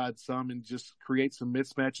the inside some and just create some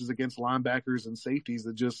mismatches against linebackers and safeties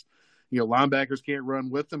that just linebackers can't run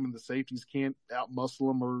with them, and the safeties can't outmuscle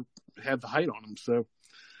them or have the height on them. So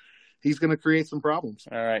he's going to create some problems.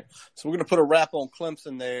 All right. So we're going to put a wrap on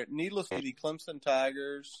Clemson there. Needless to say, the Clemson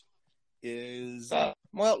Tigers is,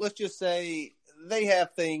 let's just say they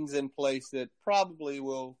have things in place that probably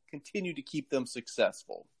will continue to keep them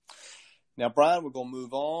successful. Now, Brian, we're going to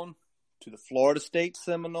move on to the Florida State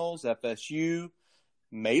Seminoles. FSU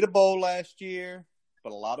made a bowl last year,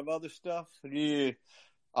 but a lot of other stuff. Yeah.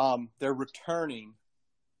 They're returning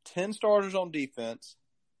 10 starters on defense,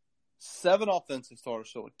 7 offensive starters,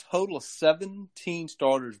 so a total of 17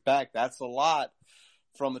 starters back. That's a lot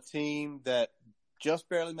from a team that just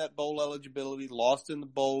barely met bowl eligibility, lost in the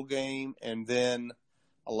bowl game, and then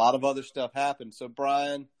a lot of other stuff happened. So,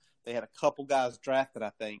 Brian, they had a couple guys drafted,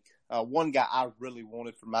 I think. One guy I really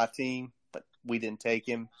wanted for my team, but we didn't take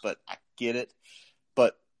him, but I get it.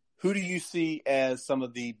 But who do you see as some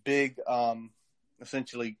of the big,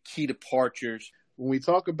 essentially key departures? When we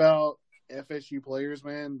talk about FSU players,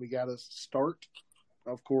 man, we got to start,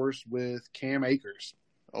 of course, with Cam Akers.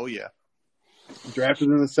 Oh, yeah. Drafted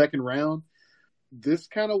in the second round. This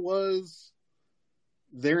kind of was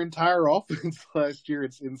their entire offense last year.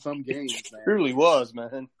 It's in some games, man. It truly was,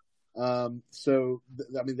 man. That's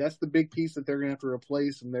the big piece that they're going to have to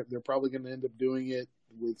replace, and they're probably going to end up doing it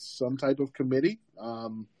with some type of committee.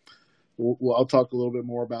 I'll talk a little bit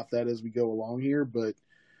more about that as we go along here, but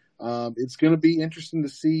it's going to be interesting to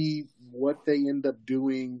see what they end up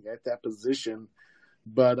doing at that position.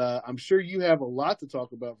 But I'm sure you have a lot to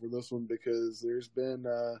talk about for this one because there's been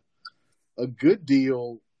a good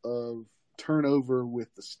deal of turnover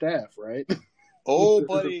with the staff, right? Oh,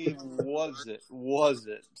 buddy, was it?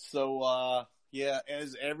 So,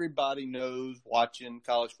 as everybody knows, watching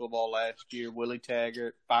college football last year, Willie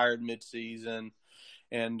Taggart fired midseason.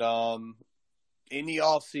 And in the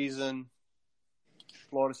offseason,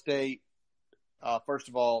 Florida State, first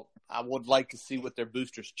of all, I would like to see what their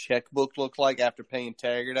boosters checkbook looked like after paying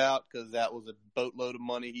Taggart out because that was a boatload of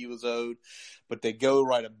money he was owed. But they go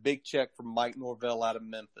write a big check for Mike Norvell out of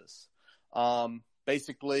Memphis.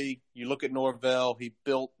 Basically, you look at Norvell, he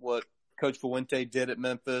built what Coach Fuente did at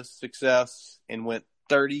Memphis, success, and went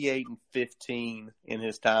 38-15 in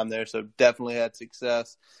his time there. So definitely had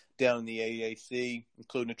success down in the AAC,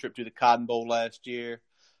 including a trip to the Cotton Bowl last year.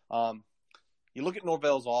 You look at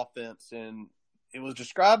Norvell's offense, and it was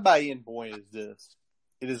described by Ian Boyd as this.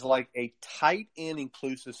 It is like a tight end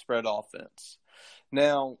inclusive spread offense.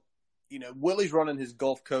 Now, Willie's running his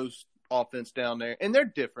Gulf Coast offense down there, and they're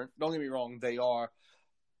different. Don't get me wrong, they are.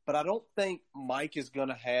 But I don't think Mike is going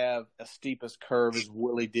to have as steep as curve as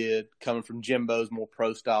Willie did coming from Jimbo's more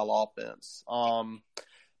pro-style offense.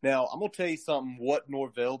 Now, I'm going to tell you something, what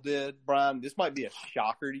Norvell did, Brian. This might be a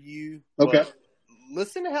shocker to you. Okay.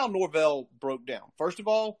 Listen to how Norvell broke down. First of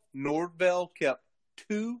all, Norvell kept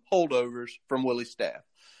 2 holdovers from Willie's staff.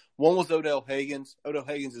 One was Odell Haggins. Odell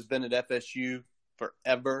Haggins has been at FSU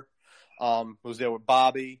forever. Was there with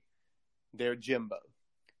Bobby, there Jimbo.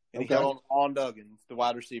 And he held on Duggan, the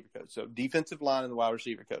wide receiver coach. So defensive line and the wide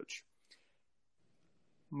receiver coach.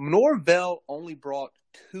 Norvell only brought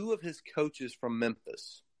 2 of his coaches from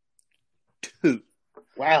Memphis. 2.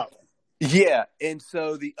 Wow. Yeah, and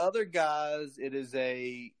so the other guys, it is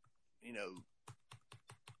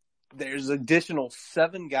there's additional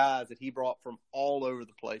 7 guys that he brought from all over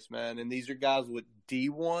the place, man. And these are guys with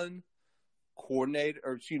D1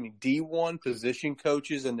 D1 position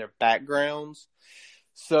coaches and their backgrounds.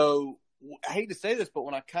 So I hate to say this, but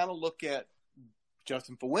when I kind of look at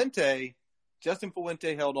Justin Fuente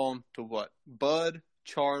held on to what? Bud,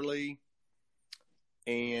 Charlie,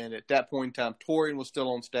 and at that point in time, Torian was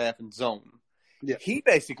still on staff in zone. Yeah. He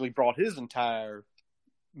basically brought his entire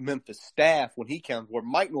Memphis staff when he comes, where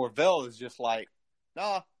Mike Norvell is just like,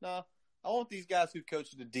 nah, I want these guys who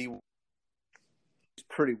coached the D1. It's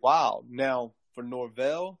pretty wild. Now, for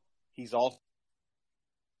Norvell, he's also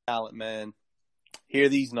talent, man. Here are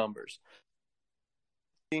these numbers.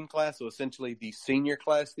 Team class, so essentially the senior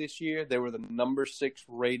class this year, they were the number 6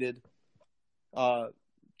 rated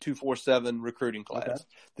 247 recruiting class. Okay.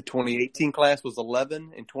 The 2018 class was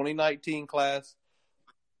 11, and 2019 class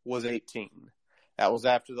was 18. That was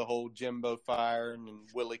after the whole Jimbo fire and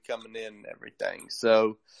Willie coming in and everything.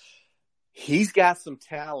 So he's got some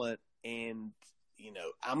talent, and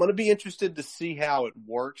I'm going to be interested to see how it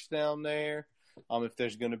works down there. If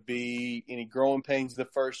there's going to be any growing pains the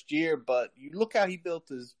first year, but you look how he built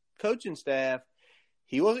his coaching staff.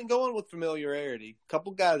 He wasn't going with familiarity. A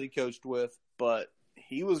couple guys he coached with, but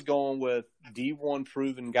he was going with D1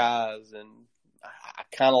 proven guys, and I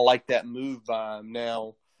kind of like that move by him.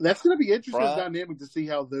 Now, that's going to be interesting dynamic to see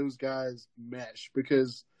how those guys mesh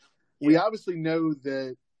because, we obviously know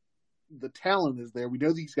that the talent is there. We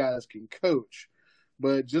know these guys can coach,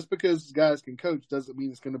 but just because guys can coach doesn't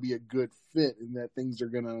mean it's going to be a good fit and that things are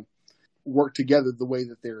going to work together the way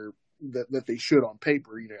that they should on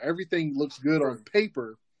paper. Everything looks good on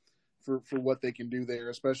paper for what they can do there,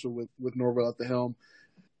 especially with Norvell at the helm.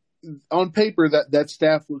 On paper, that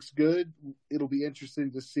staff looks good. It'll be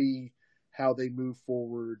interesting to see how they move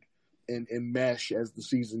forward and mesh as the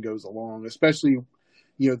season goes along, especially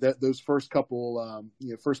those first couple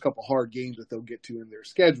hard games that they'll get to in their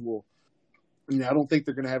schedule. I don't think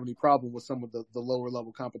they're going to have any problem with some of the lower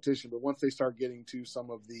level competition, but once they start getting to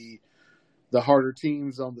some of the harder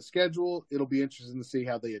teams on the schedule, it'll be interesting to see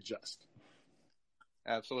how they adjust.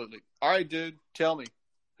 Absolutely. All right, dude, tell me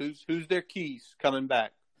who's their keys coming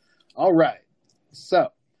back? All right.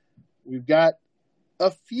 So we've got a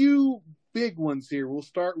few big ones here. We'll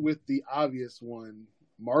start with the obvious one,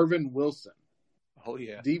 Marvin Wilson. Oh,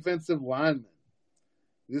 yeah. Defensive lineman.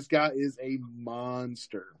 This guy is a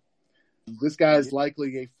monster. This guy is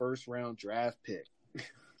likely a first-round draft pick.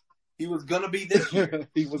 He was going to be this year.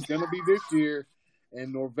 He was going to be this year,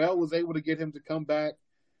 and Norvell was able to get him to come back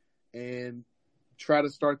and try to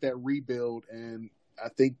start that rebuild, and I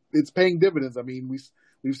think it's paying dividends. I mean,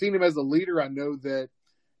 we've seen him as a leader. I know that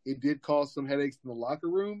it did cause some headaches in the locker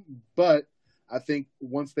room, but I think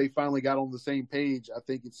once they finally got on the same page, I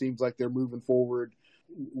think it seems like they're moving forward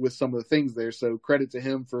with some of the things there. So credit to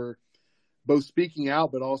him for both speaking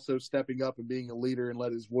out, but also stepping up and being a leader and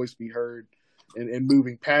let his voice be heard and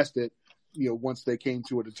moving past it, once they came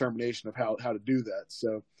to a determination of how to do that.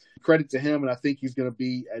 So credit to him, and I think he's going to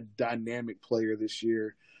be a dynamic player this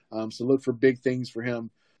year. So look for big things for him.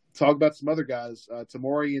 Talk about some other guys,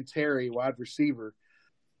 Tamori and Terry, wide receiver.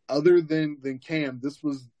 Other than Cam, this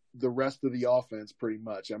was the rest of the offense pretty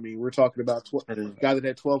much. I mean, we're talking about a guy that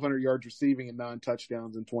had 1,200 yards receiving and 9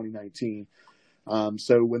 touchdowns in 2019.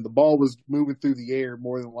 So when the ball was moving through the air,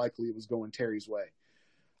 more than likely it was going Terry's way.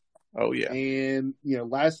 Oh, yeah. And,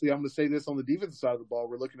 lastly, I'm going to say this on the defensive side of the ball.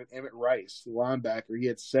 We're looking at Emmett Rice, the linebacker. He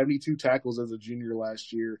had 72 tackles as a junior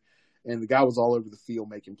last year, and the guy was all over the field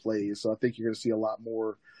making plays. So I think you're going to see a lot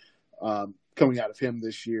more coming out of him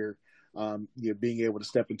this year, being able to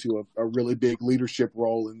step into a really big leadership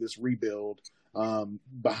role in this rebuild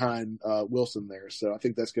behind Wilson there. So I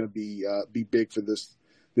think that's going to be big for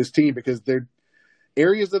this team because they're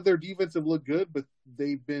areas of their defense have looked good, but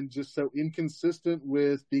they've been just so inconsistent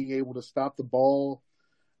with being able to stop the ball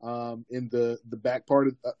in the back part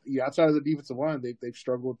of outside of the defensive line. They've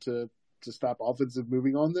struggled to stop offensive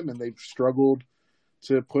moving on them, and they've struggled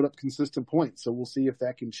to put up consistent points. So we'll see if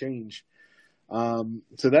that can change.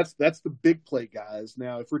 So that's the big play guys.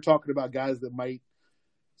 Now, if we're talking about guys that might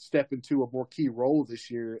step into a more key role this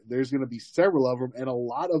year, there's going to be several of them, and a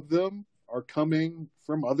lot of them are coming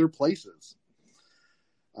from other places.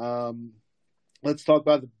 Let's talk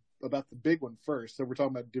about the big one first. So we're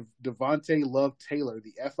talking about Devontae Love Taylor,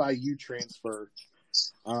 the FIU transfer.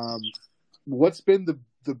 What's been the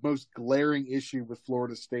most glaring issue with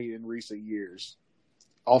Florida State in recent years,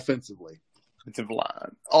 offensively?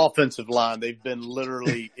 Offensive line. They've been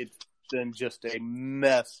literally, it's been just a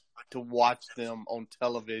mess to watch them on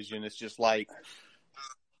television. It's just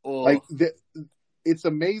it's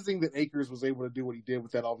amazing that Akers was able to do what he did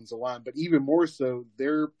with that offensive line, but even more so,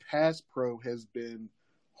 their pass pro has been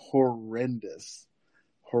horrendous.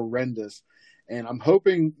 And I'm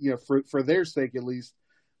hoping, for their sake at least,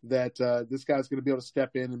 that this guy's going to be able to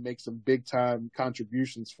step in and make some big time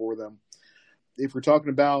contributions for them. If we're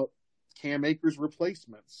talking about Cam Akers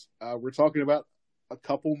replacements, we're talking about a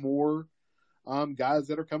couple more guys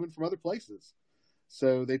that are coming from other places.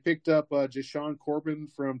 So they picked up Jashawn Corbin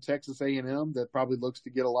from Texas A&M that probably looks to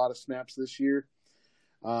get a lot of snaps this year.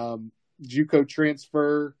 JUCO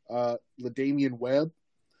transfer LaDamian Webb.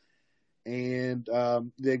 And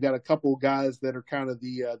they've got a couple guys that are kind of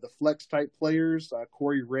the flex type players,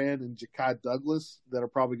 Corey Wren and Ja'Kai Douglas, that are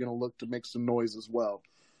probably going to look to make some noise as well.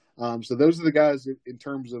 So those are the guys in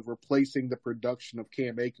terms of replacing the production of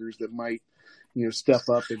Cam Akers that might, step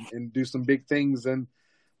up and do some big things. And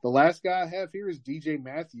the last guy I have here is DJ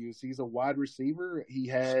Matthews. He's a wide receiver. He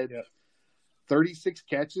had 36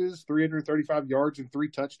 catches, 335 yards, and 3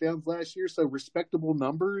 touchdowns last year. So respectable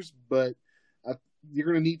numbers, but you're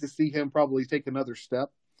going to need to see him probably take another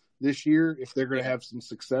step this year if they're going to have some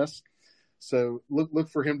success. So look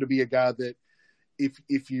for him to be a guy that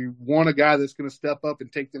if you want a guy that's going to step up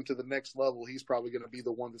and take them to the next level, he's probably going to be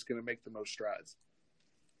the one that's going to make the most strides.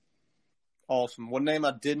 Awesome. One name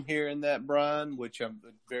I didn't hear in that, Brian, which I'm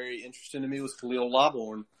very interesting to me, was Khalil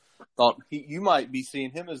Loborn. thought you might be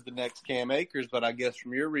seeing him as the next Cam Akers, but I guess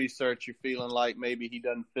from your research, you're feeling like maybe he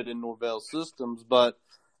doesn't fit in Norvell's systems. But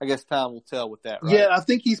I guess time will tell with that, right? Yeah, I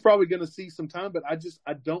think he's probably going to see some time, but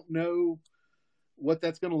I don't know what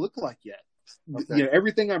that's going to look like yet. Okay.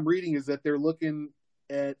 Everything I'm reading is that they're looking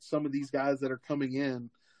at some of these guys that are coming in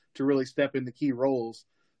to really step into key roles.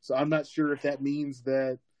 So I'm not sure if that means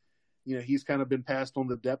that, he's kind of been passed on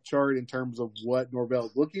the depth chart in terms of what Norvell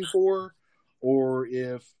is looking for, or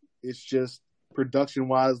if it's just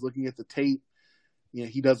production-wise, looking at the tape,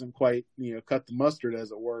 he doesn't quite, cut the mustard,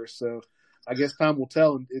 as it were. So I guess time will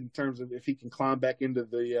tell in terms of if he can climb back into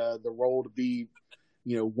the role to be,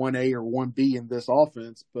 1A or 1B in this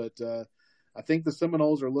offense. But I think the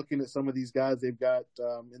Seminoles are looking at some of these guys they've got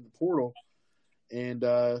in the portal, and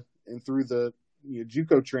through the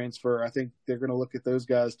JUCO transfer, I think they're going to look at those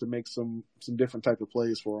guys to make some different type of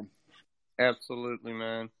plays for them. Absolutely,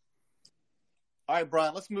 man. All right,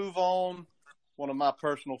 Brian, let's move on. One of my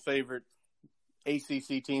personal favorite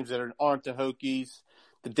ACC teams that aren't the Hokies,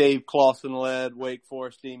 the Dave Clawson-led Wake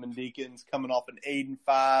Forest Demon Deacons, coming off an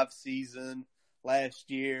 8-5 season last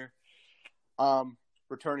year,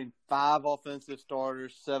 returning 5 offensive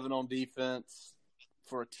starters, 7 on defense.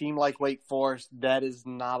 For a team like Wake Forest, that is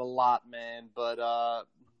not a lot, man. But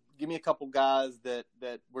give me a couple guys that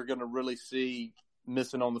we're going to really see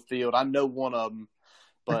missing on the field. I know one of them,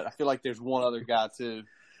 but I feel like there's one other guy too.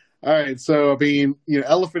 All right, so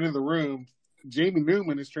elephant in the room, Jamie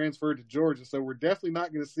Newman is transferred to Georgia, so we're definitely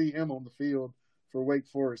not going to see him on the field for Wake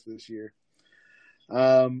Forest this year.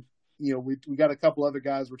 We got a couple other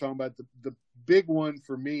guys we're talking about. The big one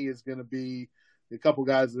for me is going to be a couple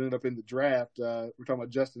guys that ended up in the draft. We're talking about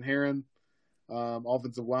Justin Herron,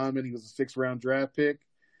 offensive lineman. He was a 6th-round draft pick.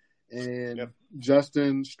 And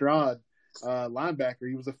Justin Strad, linebacker.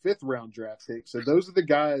 He was a 5th-round draft pick. So those are the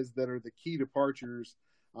guys that are the key departures.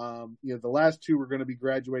 The last 2 are going to be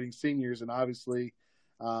graduating seniors, and obviously,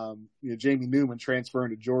 Jamie Newman transferring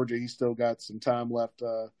to Georgia. He's still got some time left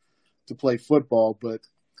to play football, but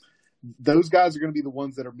those guys are going to be the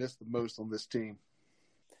ones that are missed the most on this team.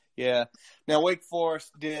 Yeah. Now, Wake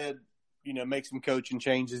Forest did, make some coaching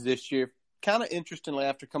changes this year. Kind of interestingly,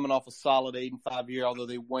 after coming off a solid 8-5 year, although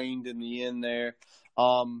they waned in the end there.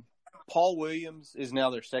 Paul Williams is now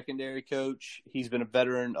their secondary coach. He's been a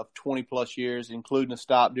veteran of 20-plus years, including a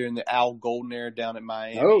stop during the Al Golden era down at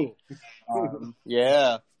Miami.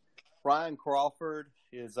 Yeah. Ryan Crawford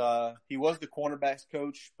he was the cornerbacks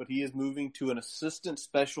coach, but he is moving to an assistant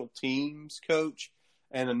special teams coach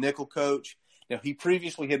and a nickel coach. Now, he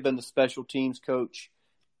previously had been the special teams coach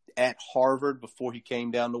at Harvard before he came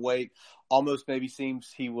down to Wake. Almost maybe seems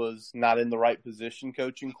he was not in the right position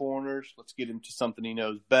coaching corners. Let's get him to something he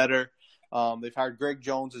knows better. They've hired Greg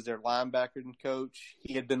Jones as their linebacker coach.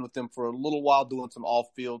 He had been with them for a little while doing some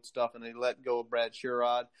off-field stuff, and they let go of Brad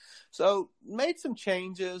Sherrod. So made some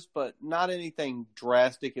changes, but not anything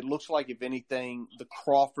drastic. It looks like, if anything, the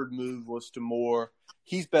Crawford move was to more,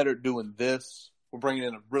 he's better at doing this. We're bringing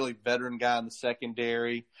in a really veteran guy in the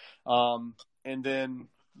secondary. And then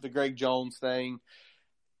the Greg Jones thing,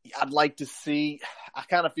 I'd like to see – I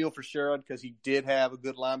kind of feel for Sherrod because he did have a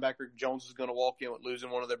good linebacker. Jones is going to walk in with losing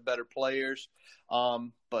one of their better players.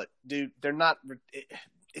 But, dude, they're not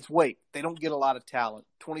 – it's Wake. They don't get a lot of talent.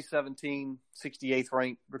 2017, 68th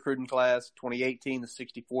ranked recruiting class. 2018, the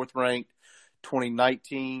 64th ranked.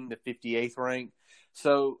 2019, the 58th ranked.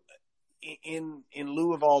 So – in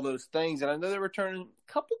lieu of all those things, and I know they're returning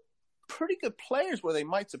a couple pretty good players where they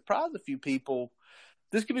might surprise a few people,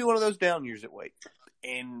 this could be one of those down years at Wake.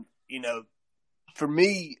 And, for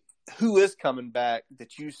me, who is coming back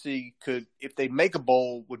that you see could, if they make a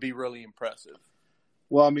bowl, would be really impressive?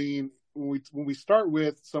 Well, when we start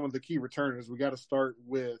with some of the key returners, we got to start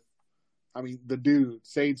with, the dude,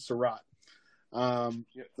 Sage Surratt.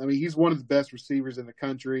 He's one of the best receivers in the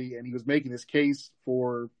country, and he was making his case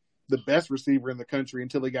for the best receiver in the country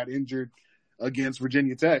until he got injured against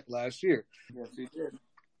Virginia Tech last year. Yes, he did.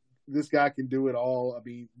 This guy can do it all.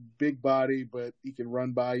 Big body, but he can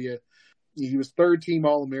run by you. He was 3rd-team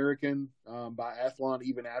All-American by Athlon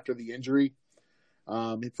even after the injury.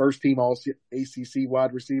 First-team All-ACC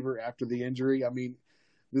wide receiver after the injury.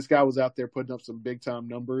 This guy was out there putting up some big-time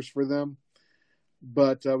numbers for them.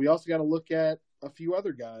 But we also got to look at a few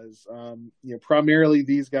other guys. Primarily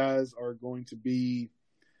these guys are going to be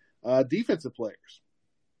defensive players.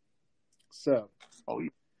 So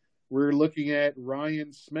we're looking at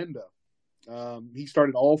Ryan Smenda. He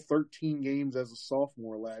started all 13 games as a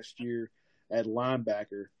sophomore last year at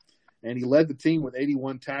linebacker, and he led the team with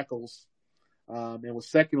 81 tackles and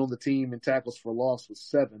was second on the team in tackles for loss with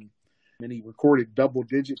 7. and he recorded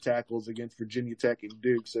double-digit tackles against Virginia Tech and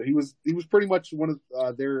Duke. So he was pretty much one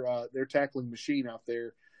of their tackling machine out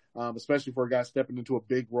there, especially for a guy stepping into a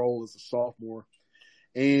big role as a sophomore.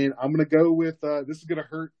 And I'm going to go with this is going to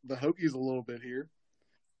hurt the Hokies a little bit here.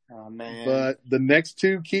 Oh, man. But the next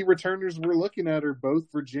two key returners we're looking at are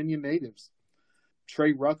both Virginia natives.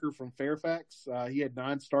 Trey Rucker from Fairfax. He had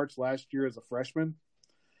 9 starts last year as a freshman.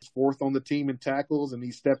 He's 4th on the team in tackles, and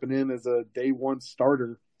he's stepping in as a day one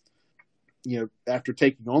starter, after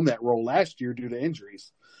taking on that role last year due to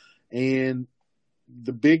injuries. And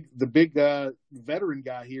the big veteran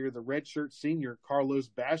guy here, the redshirt senior, Carlos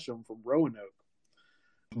Basham from Roanoke.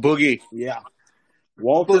 Boogie. Yeah.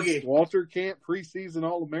 Walter Camp, preseason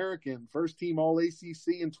All-American, first team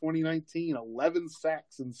All-ACC in 2019, 11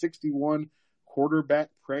 sacks and 61 quarterback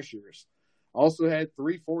pressures. Also had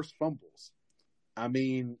 3 forced fumbles. I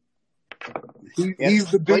mean,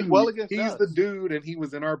 he's the dude. He's the dude, and he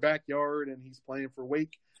was in our backyard, and he's playing for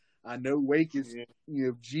Wake. I know Wake is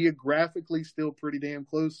geographically still pretty damn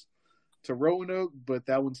close to Roanoke, but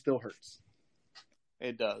that one still hurts.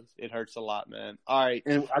 It does. It hurts a lot, man. All right.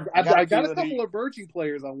 And I got a couple of emerging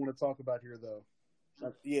players I want to talk about here, though.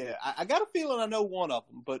 Yeah, I got a feeling I know one of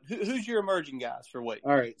them, but who's your emerging guys for Wake?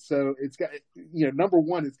 All right, so it's got number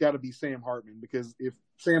one, it's got to be Sam Hartman, because if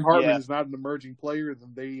Sam Hartman is not an emerging player,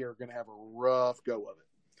 then they are going to have a rough go of it.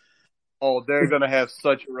 Oh, they're going to have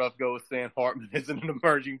such a rough go with Sam Hartman as an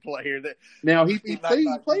emerging player. Now he played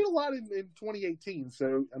a lot in 2018,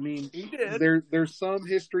 so I mean he did. There's some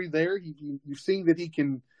history there. You've seen that he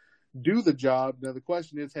can do the job. Now the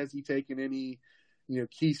question is, has he taken any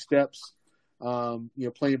key steps?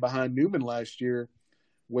 Playing behind Newman last year,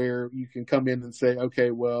 where you can come in and say,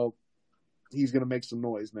 okay, well, he's going to make some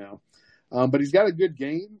noise now. But he's got a good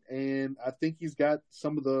game, and I think he's got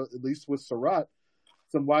some of at least with Surratt,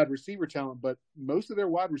 some wide receiver talent, but most of their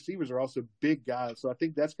wide receivers are also big guys. So I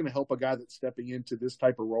think that's going to help a guy that's stepping into this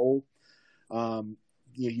type of role.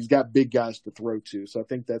 He's got big guys to throw to. So I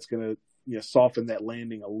think that's going to soften that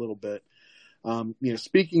landing a little bit.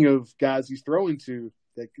 Speaking of guys he's throwing to,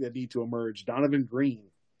 that need to emerge, Donovan Green.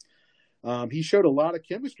 He showed a lot of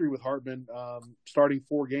chemistry with Hartman, starting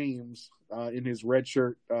 4 games in his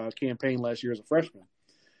redshirt campaign last year as a freshman.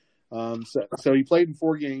 So he played in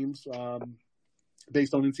 4 games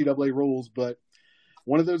based on NCAA rules, but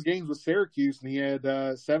one of those games was Syracuse, and he had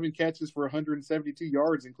 7 catches for 172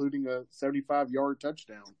 yards, including a 75-yard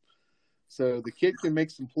touchdown. So the kid can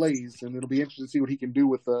make some plays, and it'll be interesting to see what he can do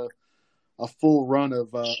with a full run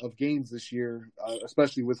of games this year,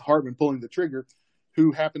 especially with Hartman pulling the trigger,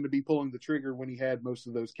 who happened to be pulling the trigger when he had most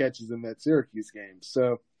of those catches in that Syracuse game.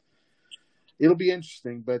 So it'll be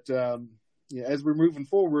interesting. But as we're moving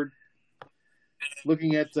forward,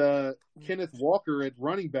 looking at Kenneth Walker at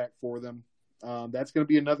running back for them, that's going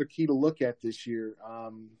to be another key to look at this year.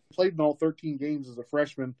 Played in all 13 games as a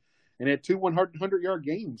freshman and had 2 100-yard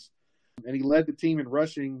games. And he led the team in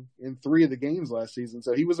rushing in 3 of the games last season.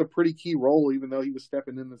 So he was a pretty key role, even though he was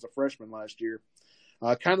stepping in as a freshman last year.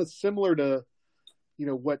 Kind of similar to,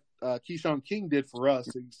 what Keyshawn King did for us,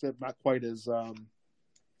 except not quite as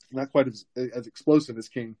explosive as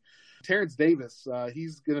King. Terrence Davis,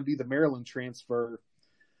 he's going to be the Maryland transfer.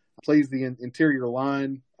 Plays the interior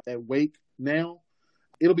line at Wake now.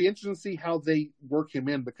 It'll be interesting to see how they work him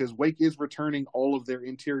in, because Wake is returning all of their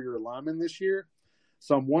interior linemen this year.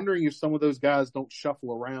 So I'm wondering if some of those guys don't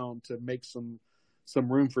shuffle around to make some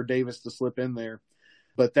room for Davis to slip in there.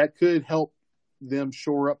 But that could help them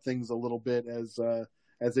shore up things a little bit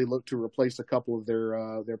as they look to replace a couple of their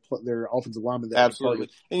offensive linemen. Absolutely.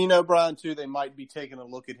 And Brian, too, they might be taking a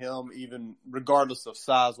look at him, even regardless of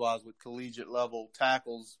size-wise, with collegiate-level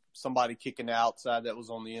tackles, somebody kicking the outside that was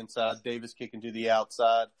on the inside, Davis kicking to the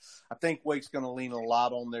outside. I think Wake's going to lean a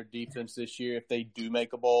lot on their defense this year if they do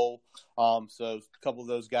make a bowl. So a couple of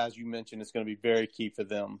those guys you mentioned is going to be very key for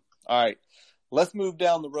them. All right, let's move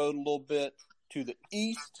down the road a little bit to the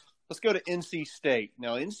east. Let's go to NC State.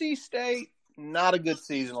 Now, NC State, not a good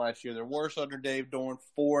season last year. They're worse under Dave Dorn,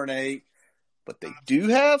 4-8. But they do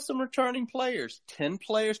have some returning players. 10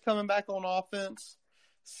 players coming back on offense,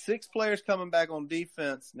 6 players coming back on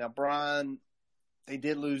defense. Now, Brian, they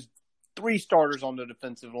did lose 3 starters on the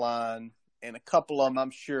defensive line, and a couple of them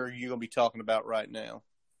I'm sure you're going to be talking about right now.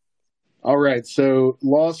 All right, so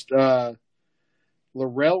lost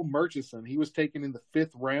Laurel Murchison. He was taken in the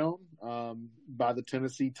 5th round by the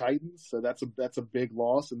Tennessee Titans, so that's a big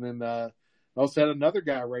loss. And then also had another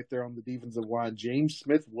guy right there on the defensive line, James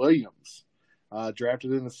Smith-Williams,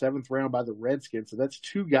 drafted in the 7th round by the Redskins. So that's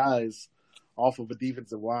 2 guys off of a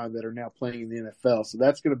defensive line that are now playing in the NFL. So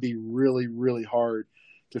that's going to be really, really hard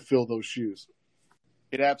to fill those shoes.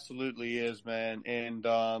 It absolutely is, man. And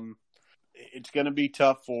it's going to be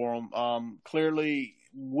tough for them. Clearly,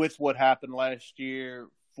 with what happened last year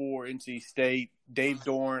for NC State, Dave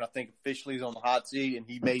Dorn, I think officially is on the hot seat, and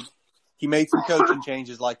he made some coaching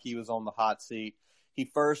changes like he was on the hot seat.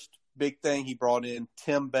 Big thing, he brought in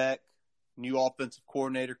Tim Beck, new offensive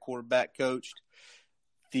coordinator, quarterback coached.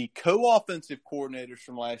 The co-offensive coordinators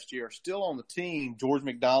from last year are still on the team. George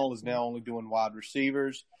McDonald is now only doing wide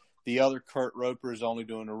receivers. The other, Kurt Roper, is only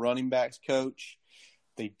doing a running backs coach.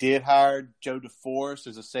 They did hire Joe DeForest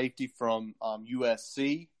as a safety from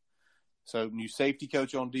USC. So new safety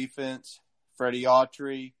coach on defense. Freddie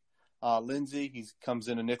Autry. Lindsey, he comes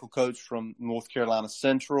in a nickel coach from North Carolina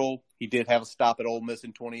Central. He did have a stop at Ole Miss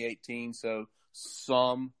in 2018, so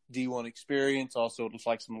some D1 experience. Also, it looks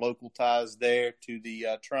like some local ties there to the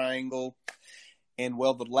Triangle. And,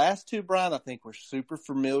 well, the last two, Brian, I think we're super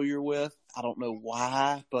familiar with. I don't know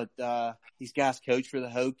why, but these guys coach for the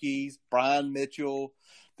Hokies. Brian Mitchell,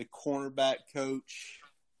 the cornerback coach,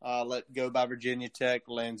 let go by Virginia Tech,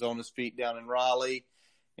 lands on his feet down in Raleigh.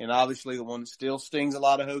 And obviously the one that still stings a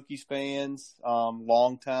lot of Hokies fans,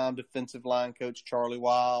 longtime defensive line coach Charlie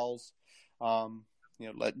Wiles,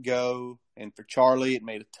 let go. And for Charlie, it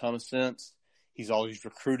made a ton of sense. He's always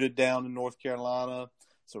recruited down in North Carolina.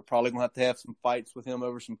 So we're probably going to have some fights with him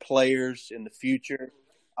over some players in the future.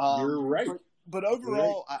 You're right. But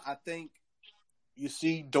overall, right. I think you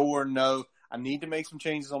see Dorn know I need to make some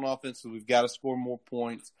changes on offense, so we've got to score more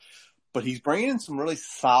points. But he's bringing in some really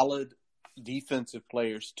solid defensive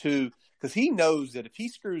players too, because he knows that if he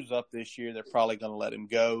screws up this year, they're probably going to let him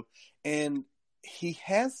go. And he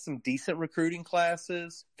has some decent recruiting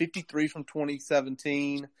classes, 53 from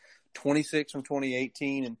 2017, 26 from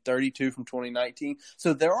 2018, and 32 from 2019.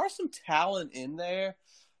 So there are some talent in there,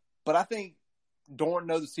 but I think Dorn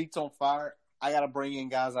knows the seat's on fire. I got to bring in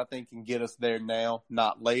guys I think can get us there now,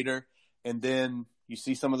 not later. And then you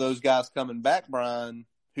see some of those guys coming back, Brian.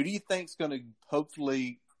 Who do you think's going to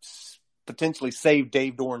hopefully potentially save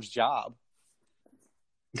Dave Dorn's job?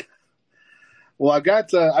 Well, I've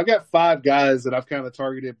got 5 guys that I've kind of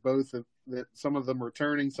targeted, both that some of them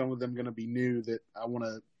returning, some of them going to be new, that I want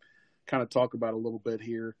to kind of talk about a little bit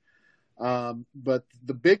here. But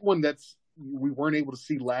the big one that's we weren't able to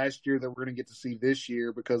see last year that we're going to get to see this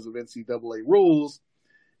year because of NCAA rules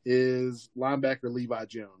is linebacker Levi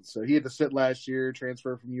Jones. So he had to sit last year,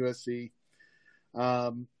 transfer from USC.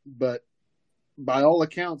 But by all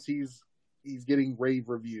accounts, he's getting rave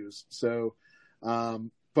reviews. So,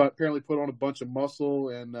 but apparently put on a bunch of muscle,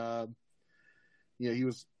 and he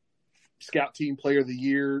was scout team player of the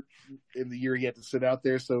year in the year he had to sit out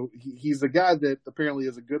there. So he's a guy that apparently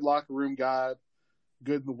is a good locker room guy,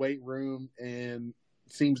 good in the weight room, and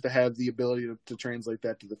seems to have the ability to translate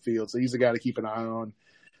that to the field. So he's a guy to keep an eye on,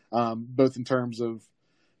 both in terms of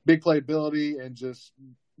big playability and just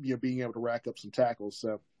being able to rack up some tackles.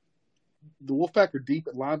 So the Wolfpack are deep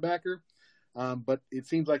at linebacker. But it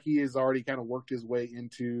seems like he has already kind of worked his way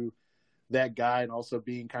into that guy and also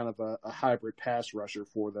being kind of a hybrid pass rusher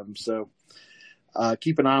for them. So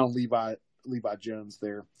keep an eye on Levi Jones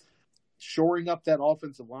there. Shoring up that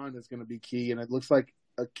offensive line is going to be key, and it looks like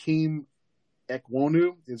Akeem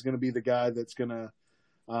Ekwonu is going to be the guy that's going to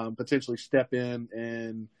potentially step in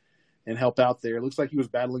and help out there. It looks like he was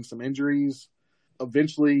battling some injuries.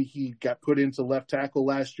 Eventually, he got put into left tackle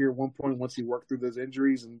last year at one point once he worked through those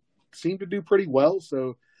injuries and seemed to do pretty well.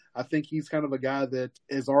 So I think he's kind of a guy that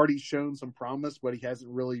has already shown some promise, but he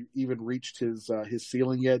hasn't really even reached his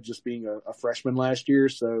ceiling yet, just being a freshman last year.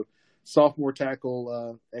 So sophomore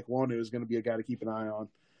tackle Ekwonu is going to be a guy to keep an eye on.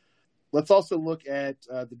 Let's also look at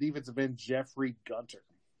the defensive end, Jeffrey Gunter.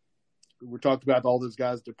 We talked about all those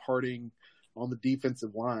guys departing on the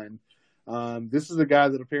defensive line. This is a guy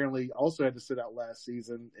that apparently also had to sit out last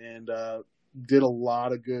season and did a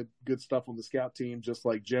lot of good stuff on the scout team, just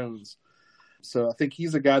like Jones. So I think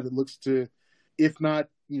he's a guy that looks to, if not,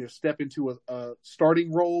 step into a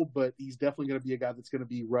starting role, but he's definitely going to be a guy that's going to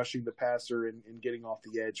be rushing the passer and getting off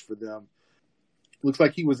the edge for them. Looks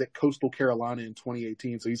like he was at Coastal Carolina in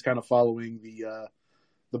 2018, so he's kind of following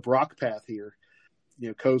the Brock path here.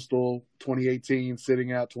 Coastal 2018,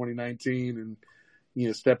 sitting out 2019,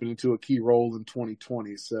 and stepping into a key role in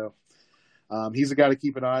 2020. So he's a guy to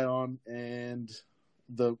keep an eye on. And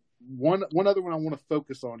the one other one I want to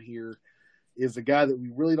focus on here is a guy that we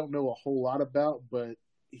really don't know a whole lot about, but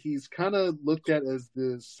he's kind of looked at as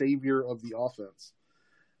the savior of the offense.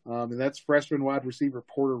 And that's freshman wide receiver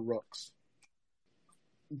Porter Rooks.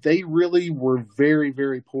 They really were very,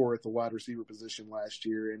 very poor at the wide receiver position last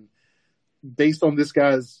year. And based on this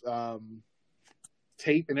guy's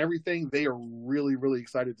tape and everything, they are really, really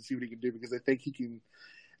excited to see what he can do because they think he can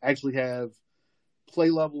actually have play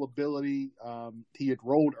level ability. He had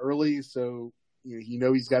rolled early, so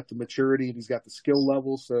he's got the maturity and he's got the skill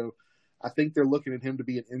level. So I think they're looking at him to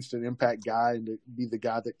be an instant impact guy and to be the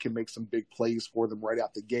guy that can make some big plays for them right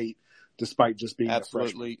out the gate, despite just being absolutely.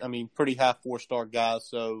 a freshman. I mean, pretty high 4-star guy.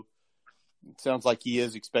 So it sounds like he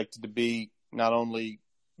is expected to be not only,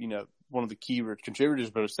 one of the key contributors,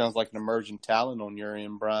 but it sounds like an emerging talent on your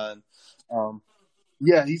end, Brian.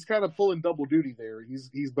 Yeah, he's kind of pulling double duty there.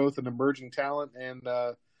 He's both an emerging talent and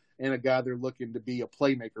a guy they're looking to be a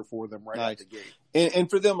playmaker for them right out the gate. And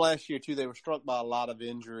for them last year, too, they were struck by a lot of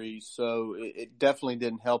injuries, so it definitely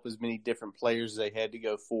didn't help as many different players. They had to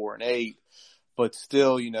go 4-8. But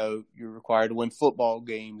still, you're required to win football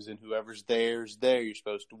games, and whoever's there is there. You're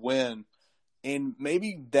supposed to win. And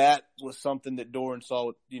maybe that was something that Doeren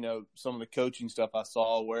saw, some of the coaching stuff I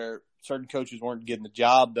saw where certain coaches weren't getting the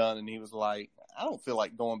job done. And he was like, I don't feel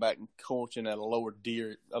like going back and coaching at a lower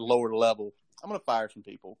level. I'm going to fire some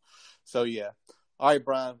people. So, yeah. All right,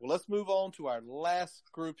 Brian. Well, let's move on to our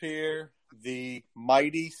last group here, the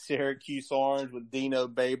mighty Syracuse Orange with Dino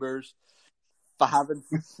Babers.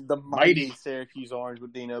 The mighty Syracuse Orange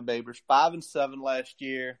with Dino Babers, 5-7 last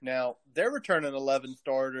year. Now, they're returning 11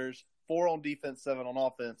 starters. 4 on defense, 7 on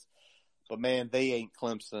offense. But, man, they ain't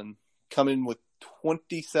Clemson. Coming with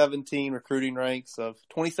 2017 recruiting ranks of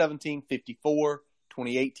 2017, 54,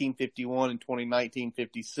 2018, 51, and 2019,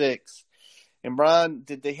 56. And, Brian,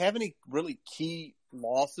 did they have any really key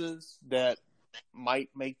losses that might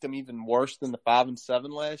make them even worse than the 5-7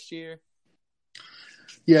 last year?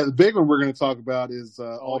 Yeah, the big one we're going to talk about is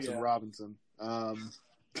Alton Robinson.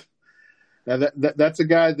 Now that's a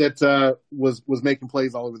guy that was making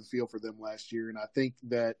plays all over the field for them last year, and I think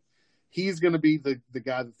that he's going to be the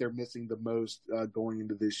guy that they're missing the most going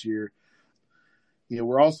into this year.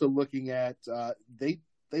 We're also looking at they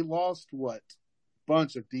lost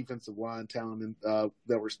bunch of defensive line talent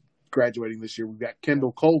that were graduating this year. We've got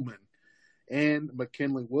Kendall Coleman and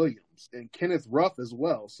McKinley Williams and Kenneth Ruff as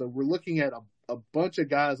well. So we're looking at a bunch of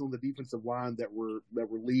guys on the defensive line that were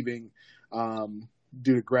leaving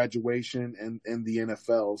due to graduation and the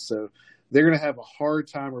NFL. So they're going to have a hard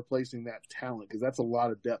time replacing that talent because that's a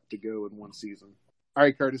lot of depth to go in one season. All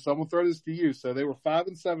right, Curtis, so I'm going to throw this to you. So they were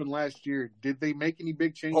 5-7 last year. Did they make any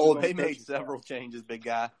big changes? Oh, they made several changes, big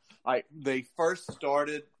guy. They first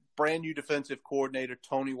started brand new defensive coordinator,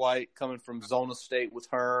 Tony White, coming from Zona State with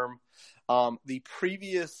Herm. The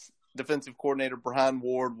previous defensive coordinator, Brian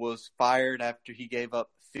Ward, was fired after he gave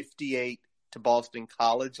up 58 to Boston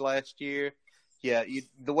College last year. Yeah,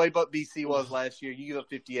 the way BC was last year, you give up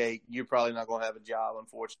 58, you're probably not going to have a job,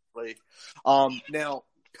 unfortunately. Now,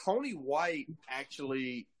 Tony White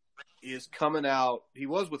actually is coming out. He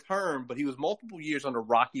was with Herm, but he was multiple years under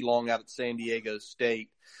Rocky Long out at San Diego State.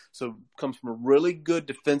 So comes from a really good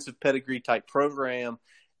defensive pedigree type program.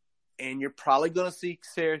 And you're probably going to see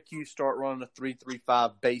Syracuse start running a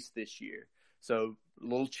 3-3-5 base this year. So a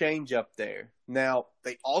little change up there. Now,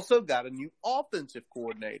 they also got a new offensive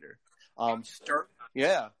coordinator.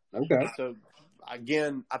 Okay. So,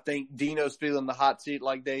 again, I think Dino's feeling the hot seat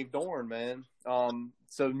like Dave Doeren, man.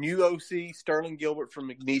 So, new OC, Sterling Gilbert from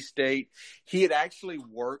McNeese State. He had actually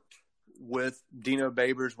worked with Dino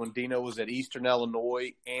Babers when Dino was at Eastern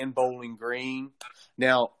Illinois and Bowling Green.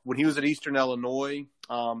 Now, when he was at Eastern Illinois,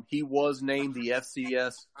 he was named the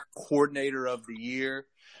FCS Coordinator of the Year.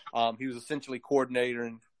 He was essentially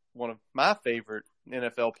coordinating one of my favorite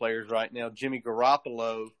NFL players right now, Jimmy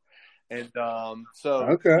Garoppolo. And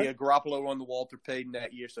Garoppolo won the Walter Payton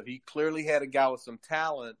that year, so he clearly had a guy with some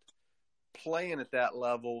talent playing at that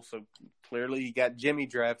level. So clearly he got Jimmy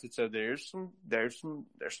drafted. So there's some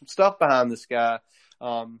stuff behind this guy,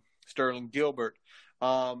 Sterling Gilbert.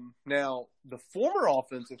 Now the former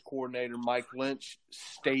offensive coordinator, Mike Lynch,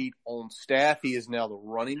 stayed on staff. He is now the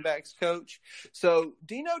running backs coach. So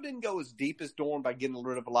Dino didn't go as deep as Doeren by getting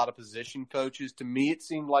rid of a lot of position coaches. To me, it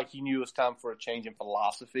seemed like he knew it was time for a change in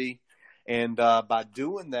philosophy. And by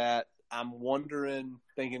doing that, I'm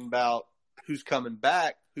thinking about who's coming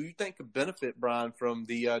back. Who you think could benefit, Brian, from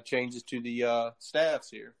the changes to the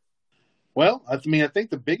staffs here? Well, I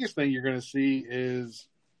think the biggest thing you're going to see is,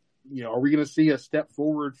 are we going to see a step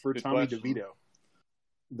forward for Tommy DeVito?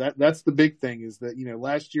 That's the big thing is that,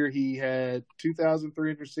 last year he had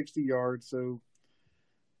 2,360 yards. So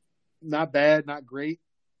not bad, not great.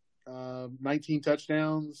 19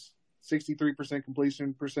 touchdowns. 63%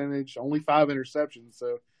 completion percentage, only 5 interceptions,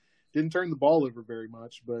 so didn't turn the ball over very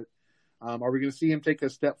much. But are we going to see him take a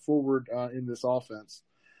step forward in this offense?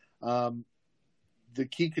 The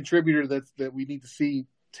key contributor that we need to see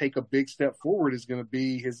take a big step forward is going to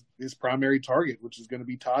be his primary target, which is going to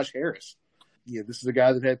be Taj Harris. Yeah, this is a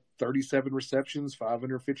guy that had 37 receptions,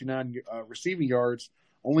 559 receiving yards,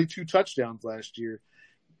 only 2 touchdowns last year.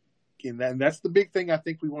 And that's the big thing I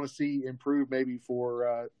think we want to see improve maybe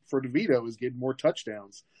for DeVito is getting more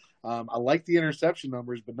touchdowns. I like the interception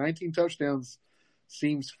numbers, but 19 touchdowns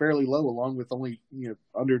seems fairly low, along with only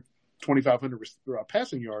under 2,500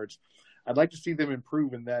 passing yards. I'd like to see them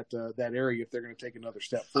improve in that area if they're going to take another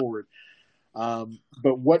step forward.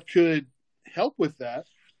 But what could help with that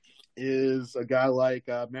is a guy like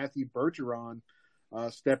Matthew Bergeron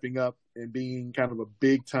stepping up and being kind of a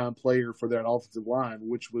big-time player for that offensive line,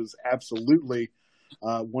 which was absolutely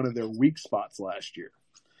one of their weak spots last year.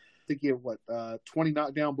 I think he had, 20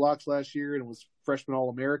 knockdown blocks last year and was freshman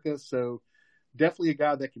All-America, so definitely a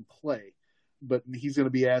guy that can play. But he's going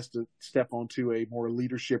to be asked to step onto a more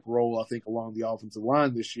leadership role, I think, along the offensive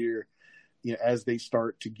line this year, as they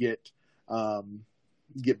start to get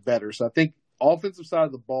better. So I think offensive side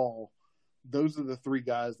of the ball, those are the 3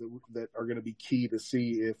 guys that are going to be key to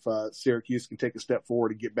see if Syracuse can take a step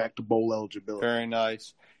forward and get back to bowl eligibility. Very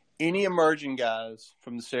nice. Any emerging guys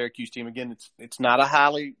from the Syracuse team? Again, it's not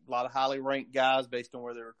a lot of highly ranked guys based on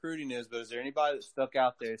where their recruiting is, but is there anybody that stuck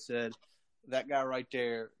out there and said, that guy right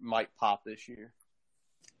there might pop this year?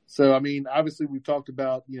 So, I mean, obviously we've talked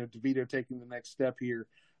about, DeVito taking the next step here.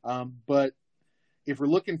 But if we're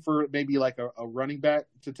looking for maybe like a running back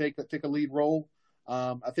to take a lead role,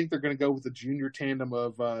 I think they're going to go with the junior tandem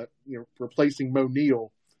of, replacing Mo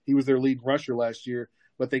Neal. He was their lead rusher last year,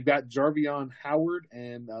 but they've got Jarvion Howard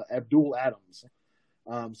and Abdul Adams.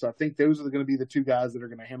 So I think those are going to be the 2 guys that are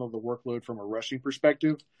going to handle the workload from a rushing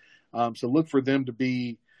perspective. So look for them to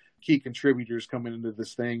be key contributors coming into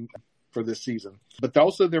this thing for this season. But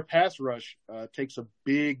also their pass rush takes a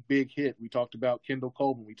big, big hit. We talked about Kendall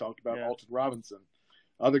Coleman. We talked about Alton Robinson.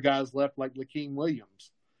 Other guys left like Lakeem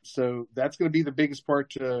Williams. So that's going to be the biggest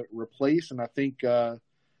part to replace. And I think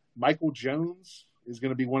Michael Jones is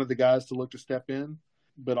going to be one of the guys to look to step in,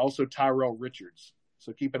 but also Tyrell Richards.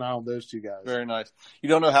 So keep an eye on those 2 guys. Very nice. You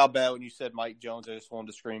don't know how bad when you said Mike Jones. I just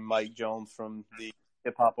wanted to scream Mike Jones from the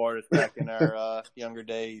hip-hop artist back in our younger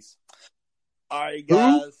days. All right,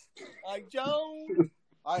 guys. Mike Jones.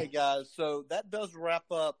 All right, guys. So that does wrap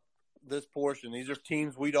up this portion. These are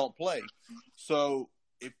teams we don't play. So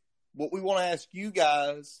what we want to ask you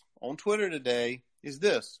guys on Twitter today is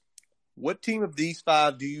this. What team of these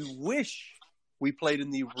 5 do you wish we played in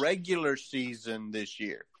the regular season this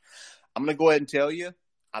year? I'm going to go ahead and tell you,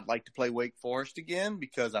 I'd like to play Wake Forest again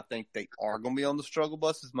because I think they are going to be on the struggle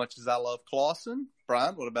bus as much as I love Clawson.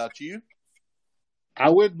 Brian, what about you? I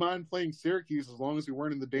wouldn't mind playing Syracuse as long as we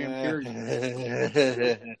weren't in the damn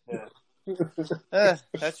carrier.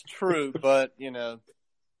 That's true, but,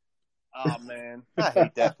 oh, man, I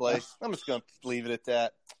hate that place. I'm just going to leave it at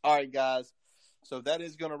that. All right, guys. So that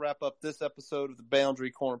is going to wrap up this episode of the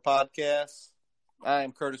Boundary Corner Podcast. I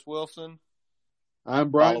am Curtis Wilson. I'm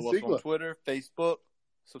Brian Follow us Siegler on Twitter, Facebook.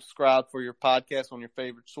 Subscribe for your podcast on your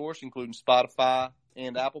favorite source, including Spotify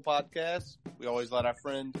and Apple Podcasts. We always let our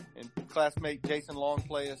friend and classmate Jason Long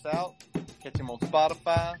play us out. Catch him on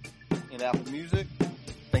Spotify and Apple Music.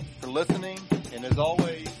 Thank you for listening. And as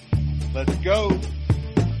always, let's go.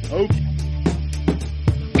 Okay.